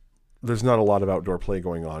 there's not a lot of outdoor play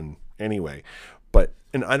going on anyway.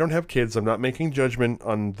 And I don't have kids. I'm not making judgment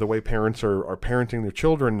on the way parents are parenting their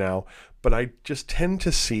children now, but I just tend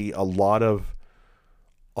to see a lot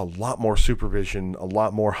more supervision, a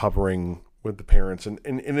lot more hovering with the parents. And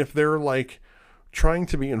if they're like trying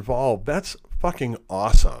to be involved, that's fucking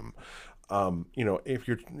awesome. If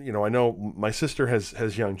you're, I know my sister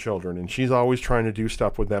has young children, and she's always trying to do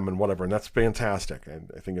stuff with them and whatever. And that's fantastic.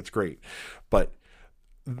 I think it's great. But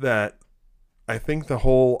I think the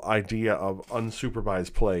whole idea of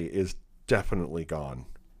unsupervised play is definitely gone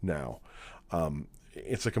now.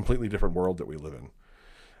 It's a completely different world that we live in.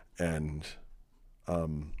 And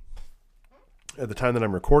at the time that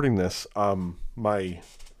I'm recording this, I'm the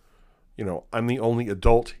only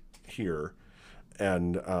adult here.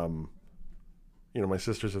 And, my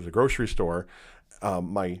sister's at the grocery store.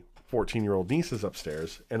 My 14-year-old niece is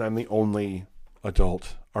upstairs, and I'm the only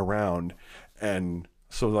adult around. And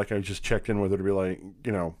so, like, I just checked in with her to be like,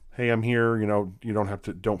 hey, I'm here. You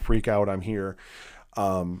don't freak out. I'm here.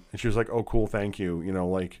 And she was like, oh, cool. Thank you.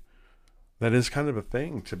 Like, that is kind of a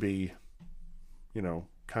thing to be,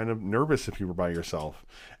 kind of nervous if you were by yourself.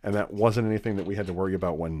 And that wasn't anything that we had to worry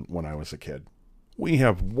about when I was a kid. We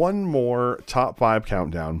have one more top 5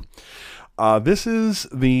 countdown. This is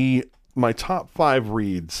my top 5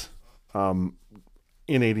 reads in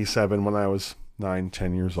 87 when I was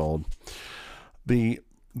 9-10 years old. The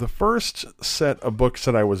first set of books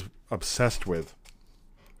that I was obsessed with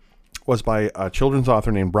was by a children's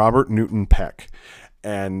author named Robert Newton Peck.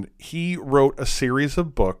 And he wrote a series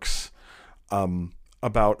of books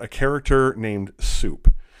about a character named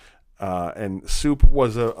Soup. And Soup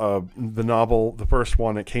was the novel, the first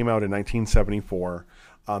one. It came out in 1974.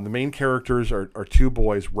 The main characters are 2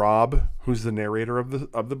 boys, Rob, who's the narrator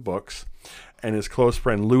of the books, and his close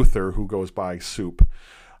friend Luther, who goes by Soup.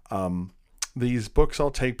 These books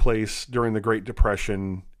all take place during the Great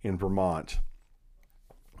Depression in Vermont.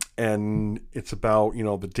 And it's about,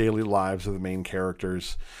 the daily lives of the main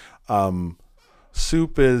characters.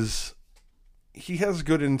 Soup he has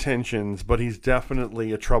good intentions, but he's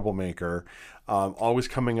definitely a troublemaker. Always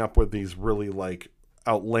coming up with these really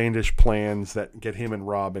outlandish plans that get him and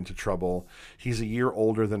Rob into trouble. He's a year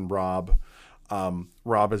older than Rob.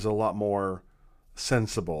 Rob is a lot more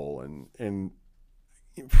sensible and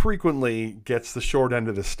frequently gets the short end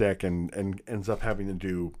of the stick and ends up having to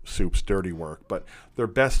do Soup's dirty work. But they're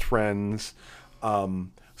best friends.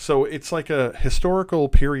 So it's like a historical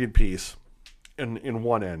period piece in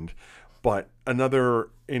one end. But in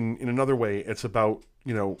another way, it's about,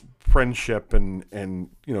 friendship and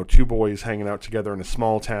 2 boys hanging out together in a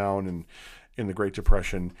small town and in the Great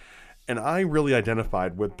Depression. And I really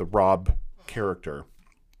identified with the Rob character.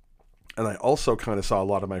 And I also kind of saw a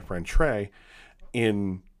lot of my friend Trey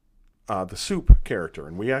in the Soup character.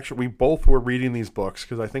 And we both were reading these books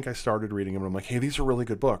because I think I started reading them. And I'm like, hey, these are really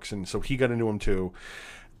good books. And so he got into them too.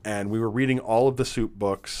 And we were reading all of the Soup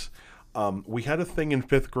books. We had a thing in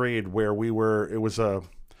 5th grade where it was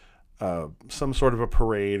some sort of a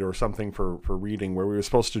parade or something for reading where we were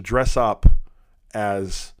supposed to dress up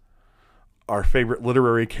as our favorite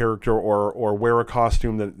literary character or wear a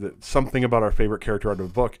costume that something about our favorite character out of a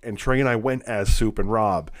book. And Trey and I went as Soup and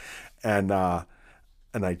Rob, and I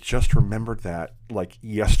just remembered that like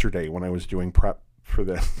yesterday when I was doing prep for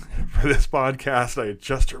this for this podcast. I had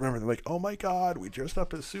just remembered, like, oh my God, we dressed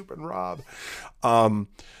up as Soup and Rob.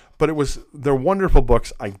 But they're wonderful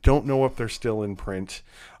books. I don't know if they're still in print.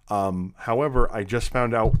 However, I just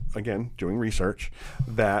found out, again, doing research,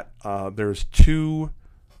 that there's 2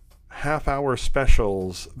 half-hour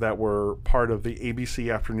specials that were part of the ABC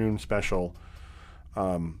afternoon special,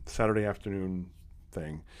 Saturday afternoon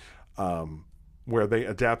thing, where they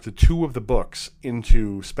adapted 2 of the books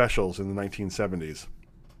into specials in the 1970s.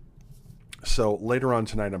 So later on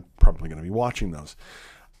tonight, I'm probably going to be watching those.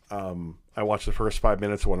 I watched the first 5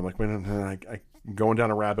 minutes of one. I'm like, man, I going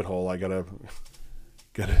down a rabbit hole. I gotta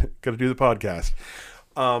do the podcast.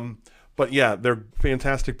 But yeah, they're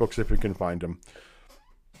fantastic books if you can find them.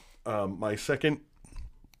 My second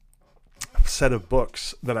set of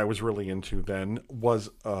books that I was really into then was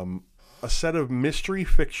a set of mystery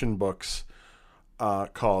fiction books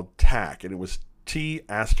called TAK, and it was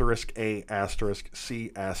T*A*C*C*K*.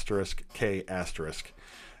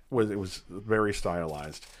 It was very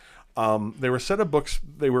stylized. They were a set of books.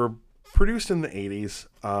 They were produced in the 80s.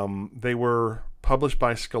 They were published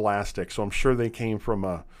by Scholastic, so I'm sure they came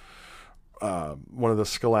from one of the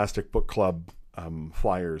Scholastic Book Club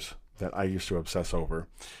flyers that I used to obsess over.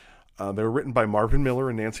 They were written by Marvin Miller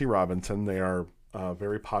and Nancy Robinson. They are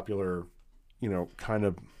very popular, kind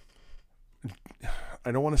of,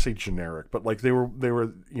 I don't want to say generic, but like they were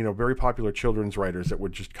very popular children's writers that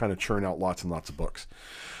would just kind of churn out lots and lots of books.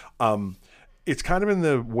 It's kind of in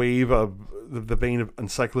the wave of the vein of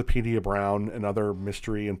Encyclopedia Brown and other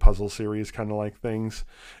mystery and puzzle series kind of like things.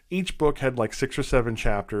 Each book had like 6 or 7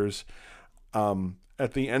 chapters.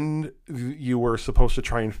 At the end, you were supposed to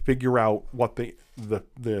try and figure out what the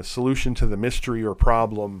solution to the mystery or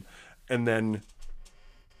problem, and then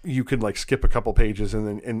you could like skip a couple pages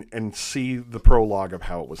and see the prologue of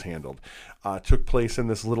how it was handled. It took place in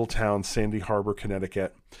this little town, Sandy Harbor,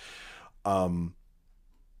 Connecticut.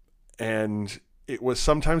 And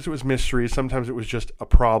sometimes it was mystery, sometimes it was just a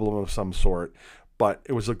problem of some sort, but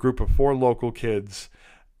it was a group of 4 local kids,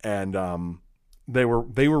 and they were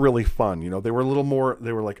really fun. They were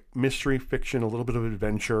they were like mystery fiction, a little bit of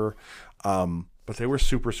adventure, but they were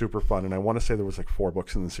super, super fun. And I want to say there was like 4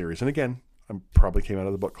 books in the series. And again, I probably came out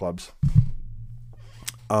of the book clubs.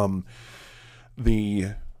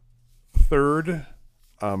 The third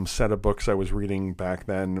set of books I was reading back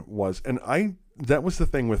then was, that was the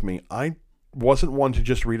thing with me. I wasn't one to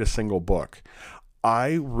just read a single book.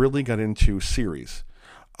 I really got into series.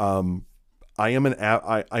 I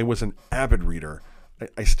was an avid reader.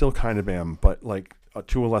 I still kind of am, but like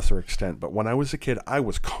to a lesser extent. But when I was a kid, I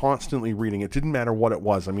was constantly reading. It didn't matter what it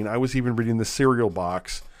was. I mean, I was even reading the cereal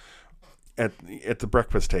box at the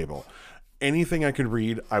breakfast table. Anything I could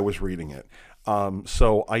read, I was reading it.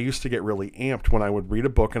 So I used to get really amped when I would read a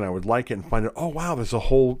book and I would like it and find out, oh wow, there's a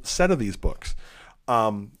whole set of these books.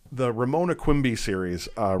 The Ramona Quimby series,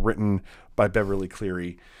 written by Beverly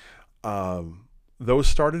Cleary, those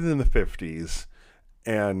started in the 50s,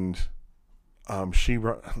 and she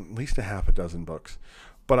wrote at least a half a dozen books.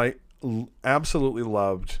 But I absolutely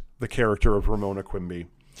loved the character of Ramona Quimby.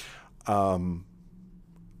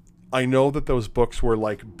 I know that those books were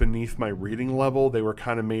like beneath my reading level. They were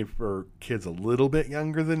kind of made for kids a little bit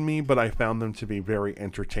younger than me, but I found them to be very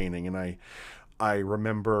entertaining. And I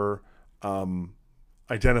remember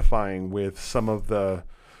identifying with some of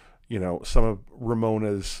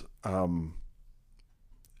Ramona's,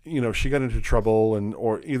 she got into trouble,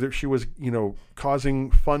 or either she was,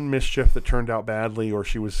 causing fun mischief that turned out badly, or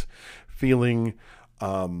she was feeling,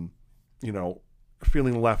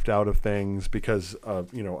 feeling left out of things because her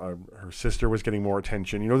sister was getting more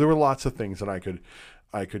attention. There were lots of things that I could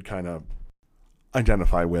kind of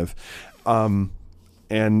identify with.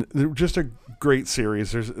 And they're just a great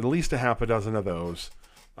series. There's at least a half a dozen of those.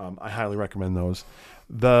 I highly recommend those.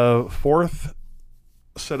 The 4th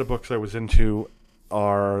set of books I was into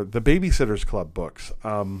are the Babysitter's Club books.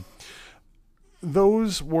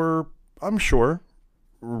 Those were, I'm sure,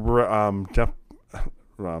 they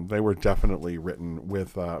were definitely written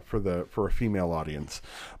with for a female audience,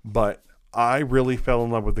 but I really fell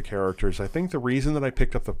in love with the characters. I think the reason that I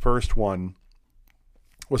picked up the first one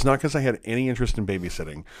was not because I had any interest in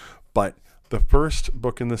babysitting, but the first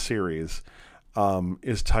book in the series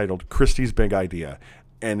is titled Christie's Big Idea,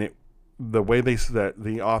 and the way that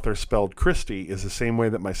the author spelled Christie is the same way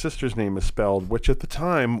that my sister's name is spelled, which at the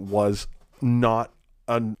time was not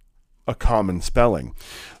a a common spelling.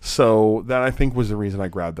 So that, I think, was the reason I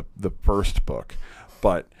grabbed the first book.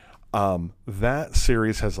 But that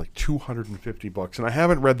series has like 250 books, and I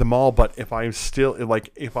haven't read them all. But if I'm still like,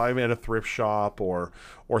 if I'm at a thrift shop or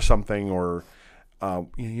something, or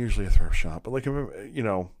usually a thrift shop, but like,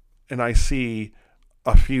 if, and I see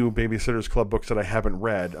a few Babysitter's Club books that I haven't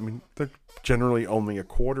read, I mean, they're generally only a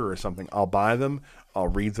quarter or something. I'll buy them, I'll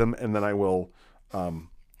read them, and then I will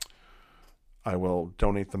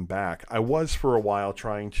donate them back. I was for a while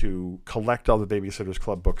trying to collect all the Babysitter's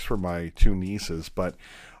Club books for my two nieces, but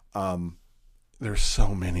there's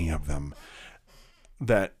so many of them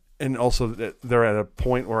that, and also that they're at a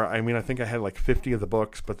point where, I mean, I think I had like 50 of the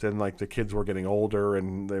books, but then like the kids were getting older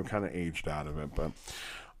and they've kind of aged out of it. But,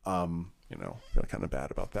 feel kind of bad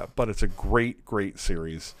about that. But it's a great, great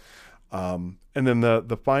series. And then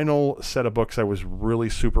the final set of books I was really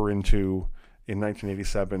super into in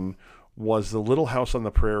 1987 was the Little House on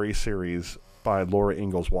the Prairie series by Laura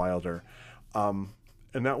Ingalls Wilder. And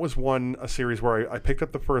that was a series where I picked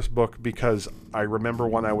up the first book because I remember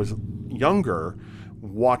when I was younger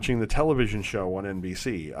watching the television show on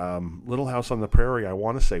NBC. Little House on the Prairie, I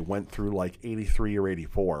want to say, went through like 83 or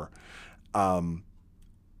 84.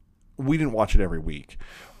 We didn't watch it every week,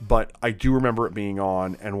 but I do remember it being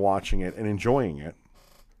on and watching it and enjoying it.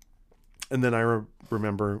 And then I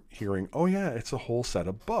remember hearing, oh yeah, it's a whole set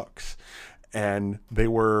of books. And they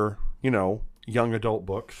were, young adult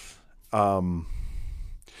books. And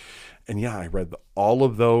yeah, I read all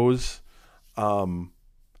of those. And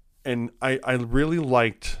I really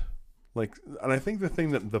liked, and I think the thing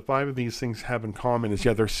that the five of these things have in common is,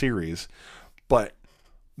 yeah, they're series, but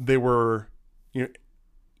they were,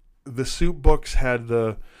 the Soup books had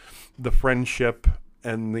the friendship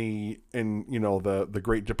and the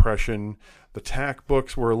Great Depression. The Tack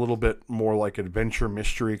books were a little bit more like adventure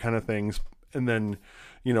mystery kind of things. And then,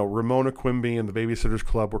 Ramona Quimby and the Babysitter's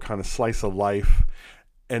Club were kind of slice of life.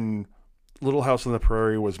 And Little House on the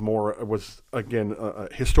Prairie was again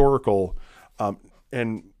historical,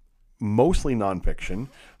 and mostly nonfiction.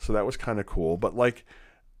 So that was kind of cool. But like,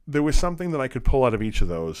 there was something that I could pull out of each of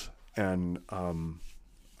those, and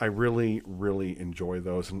I really, really enjoy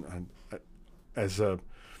those. And as a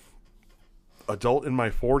adult in my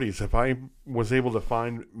 40s, if I was able to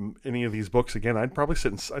find any of these books again, I'd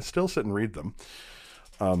still sit and read them.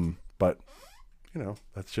 But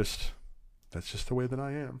that's just the way that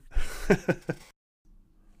I am.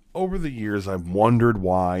 Over the years, I've wondered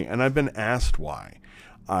why, and I've been asked why,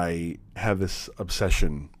 I have this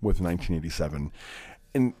obsession with 1987.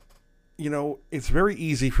 And, it's very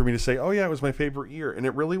easy for me to say, oh yeah, it was my favorite year. And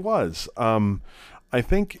it really was. I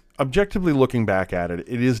think, objectively looking back at it,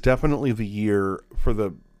 it is definitely the year for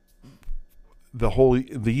the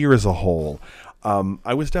year as a whole.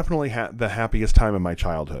 I was definitely the happiest time in my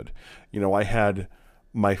childhood. I had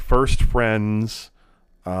my first friends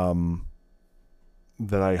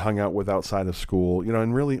that I hung out with outside of school,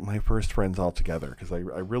 and really my first friends all together, because I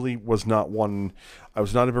really was not I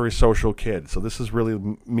was not a very social kid. So this is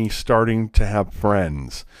really me starting to have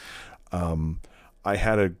friends. I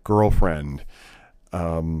had a girlfriend.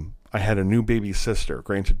 I had a new baby sister.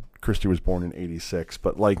 Granted, Christy was born in 86,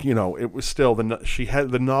 but it was still she had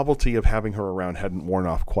the novelty of having her around hadn't worn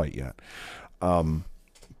off quite yet.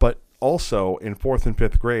 But also in 4th and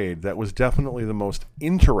 5th grade, that was definitely the most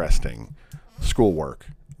interesting schoolwork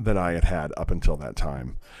that I had up until that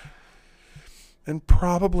time. And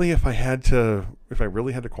probably if I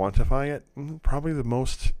really had to quantify it, probably the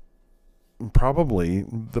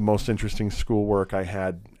most interesting schoolwork I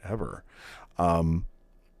had ever.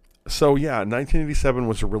 So yeah, 1987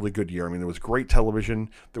 was a really good year. I mean, there was great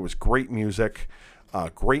television, there was great music,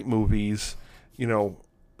 great movies,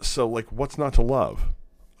 so what's not to love?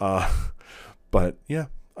 But yeah,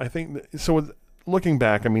 I think so. Looking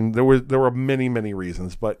back, I mean, there were many, many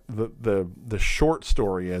reasons, but the short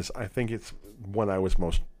story is, I think it's when I was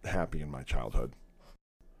most happy in my childhood.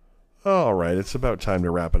 All right, it's about time to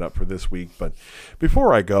wrap it up for this week. But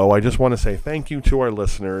before I go, I just want to say thank you to our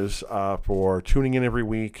listeners for tuning in every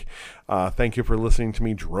week. Thank you for listening to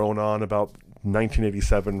me drone on about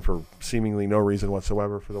 1987 for seemingly no reason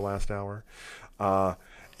whatsoever for the last hour.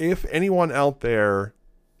 If anyone out there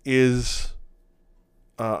is...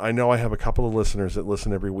 I know I have a couple of listeners that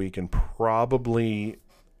listen every week and probably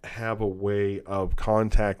have a way of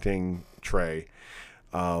contacting Trey.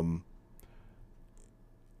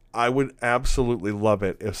 I would absolutely love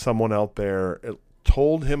it if someone out there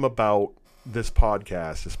told him about this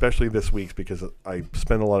podcast, especially this week's, because I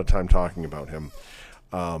spent a lot of time talking about him.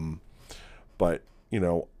 But,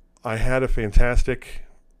 I had a fantastic,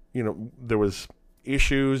 there was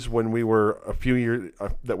issues when we were a few years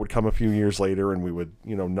that would come a few years later, and we would,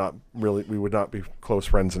 we would not be close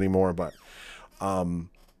friends anymore. But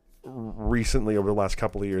recently, over the last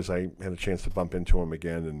couple of years, I had a chance to bump into him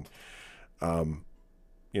again, and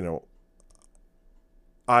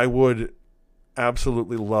I would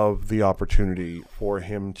absolutely love the opportunity for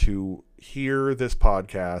him to hear this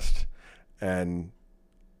podcast, and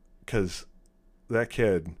because that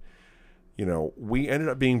kid, we ended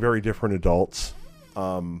up being very different adults,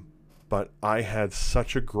 but I had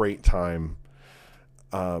such a great time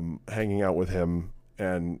hanging out with him,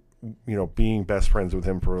 and being best friends with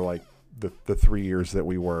him for like the 3 years that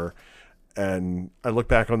we were. And I look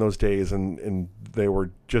back on those days, and they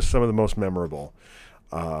were just some of the most memorable.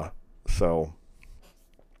 So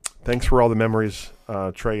thanks for all the memories,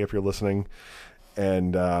 Trey, if you're listening,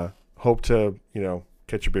 and hope to,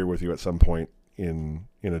 catch a beer with you at some point in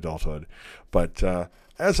adulthood. But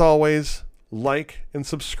as always, like and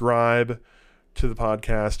subscribe to the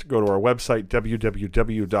podcast. Go to our website,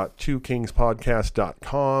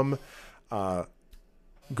 www.twokingspodcast.com.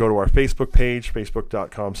 Go to our Facebook page,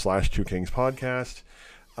 facebook.com/twokingspodcast.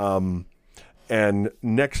 And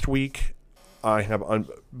next week, I have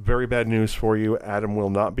very bad news for you. Adam will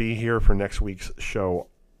not be here for next week's show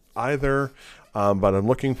either, but I'm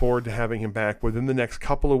looking forward to having him back within the next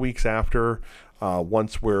couple of weeks after,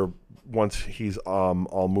 once he's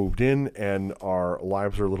all moved in and our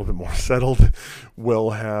lives are a little bit more settled.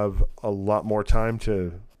 We'll have a lot more time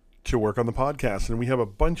to work on the podcast, and we have a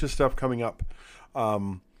bunch of stuff coming up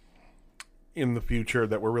in the future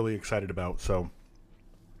that we're really excited about. So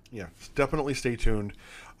yeah, definitely stay tuned.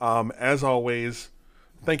 As always,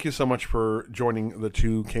 thank you so much for joining the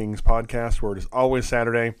Two Kings podcast, where it is always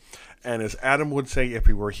Saturday. And as Adam would say if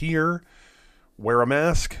he were here, wear a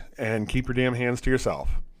mask and keep your damn hands to yourself.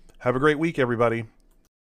 Have a great week, everybody.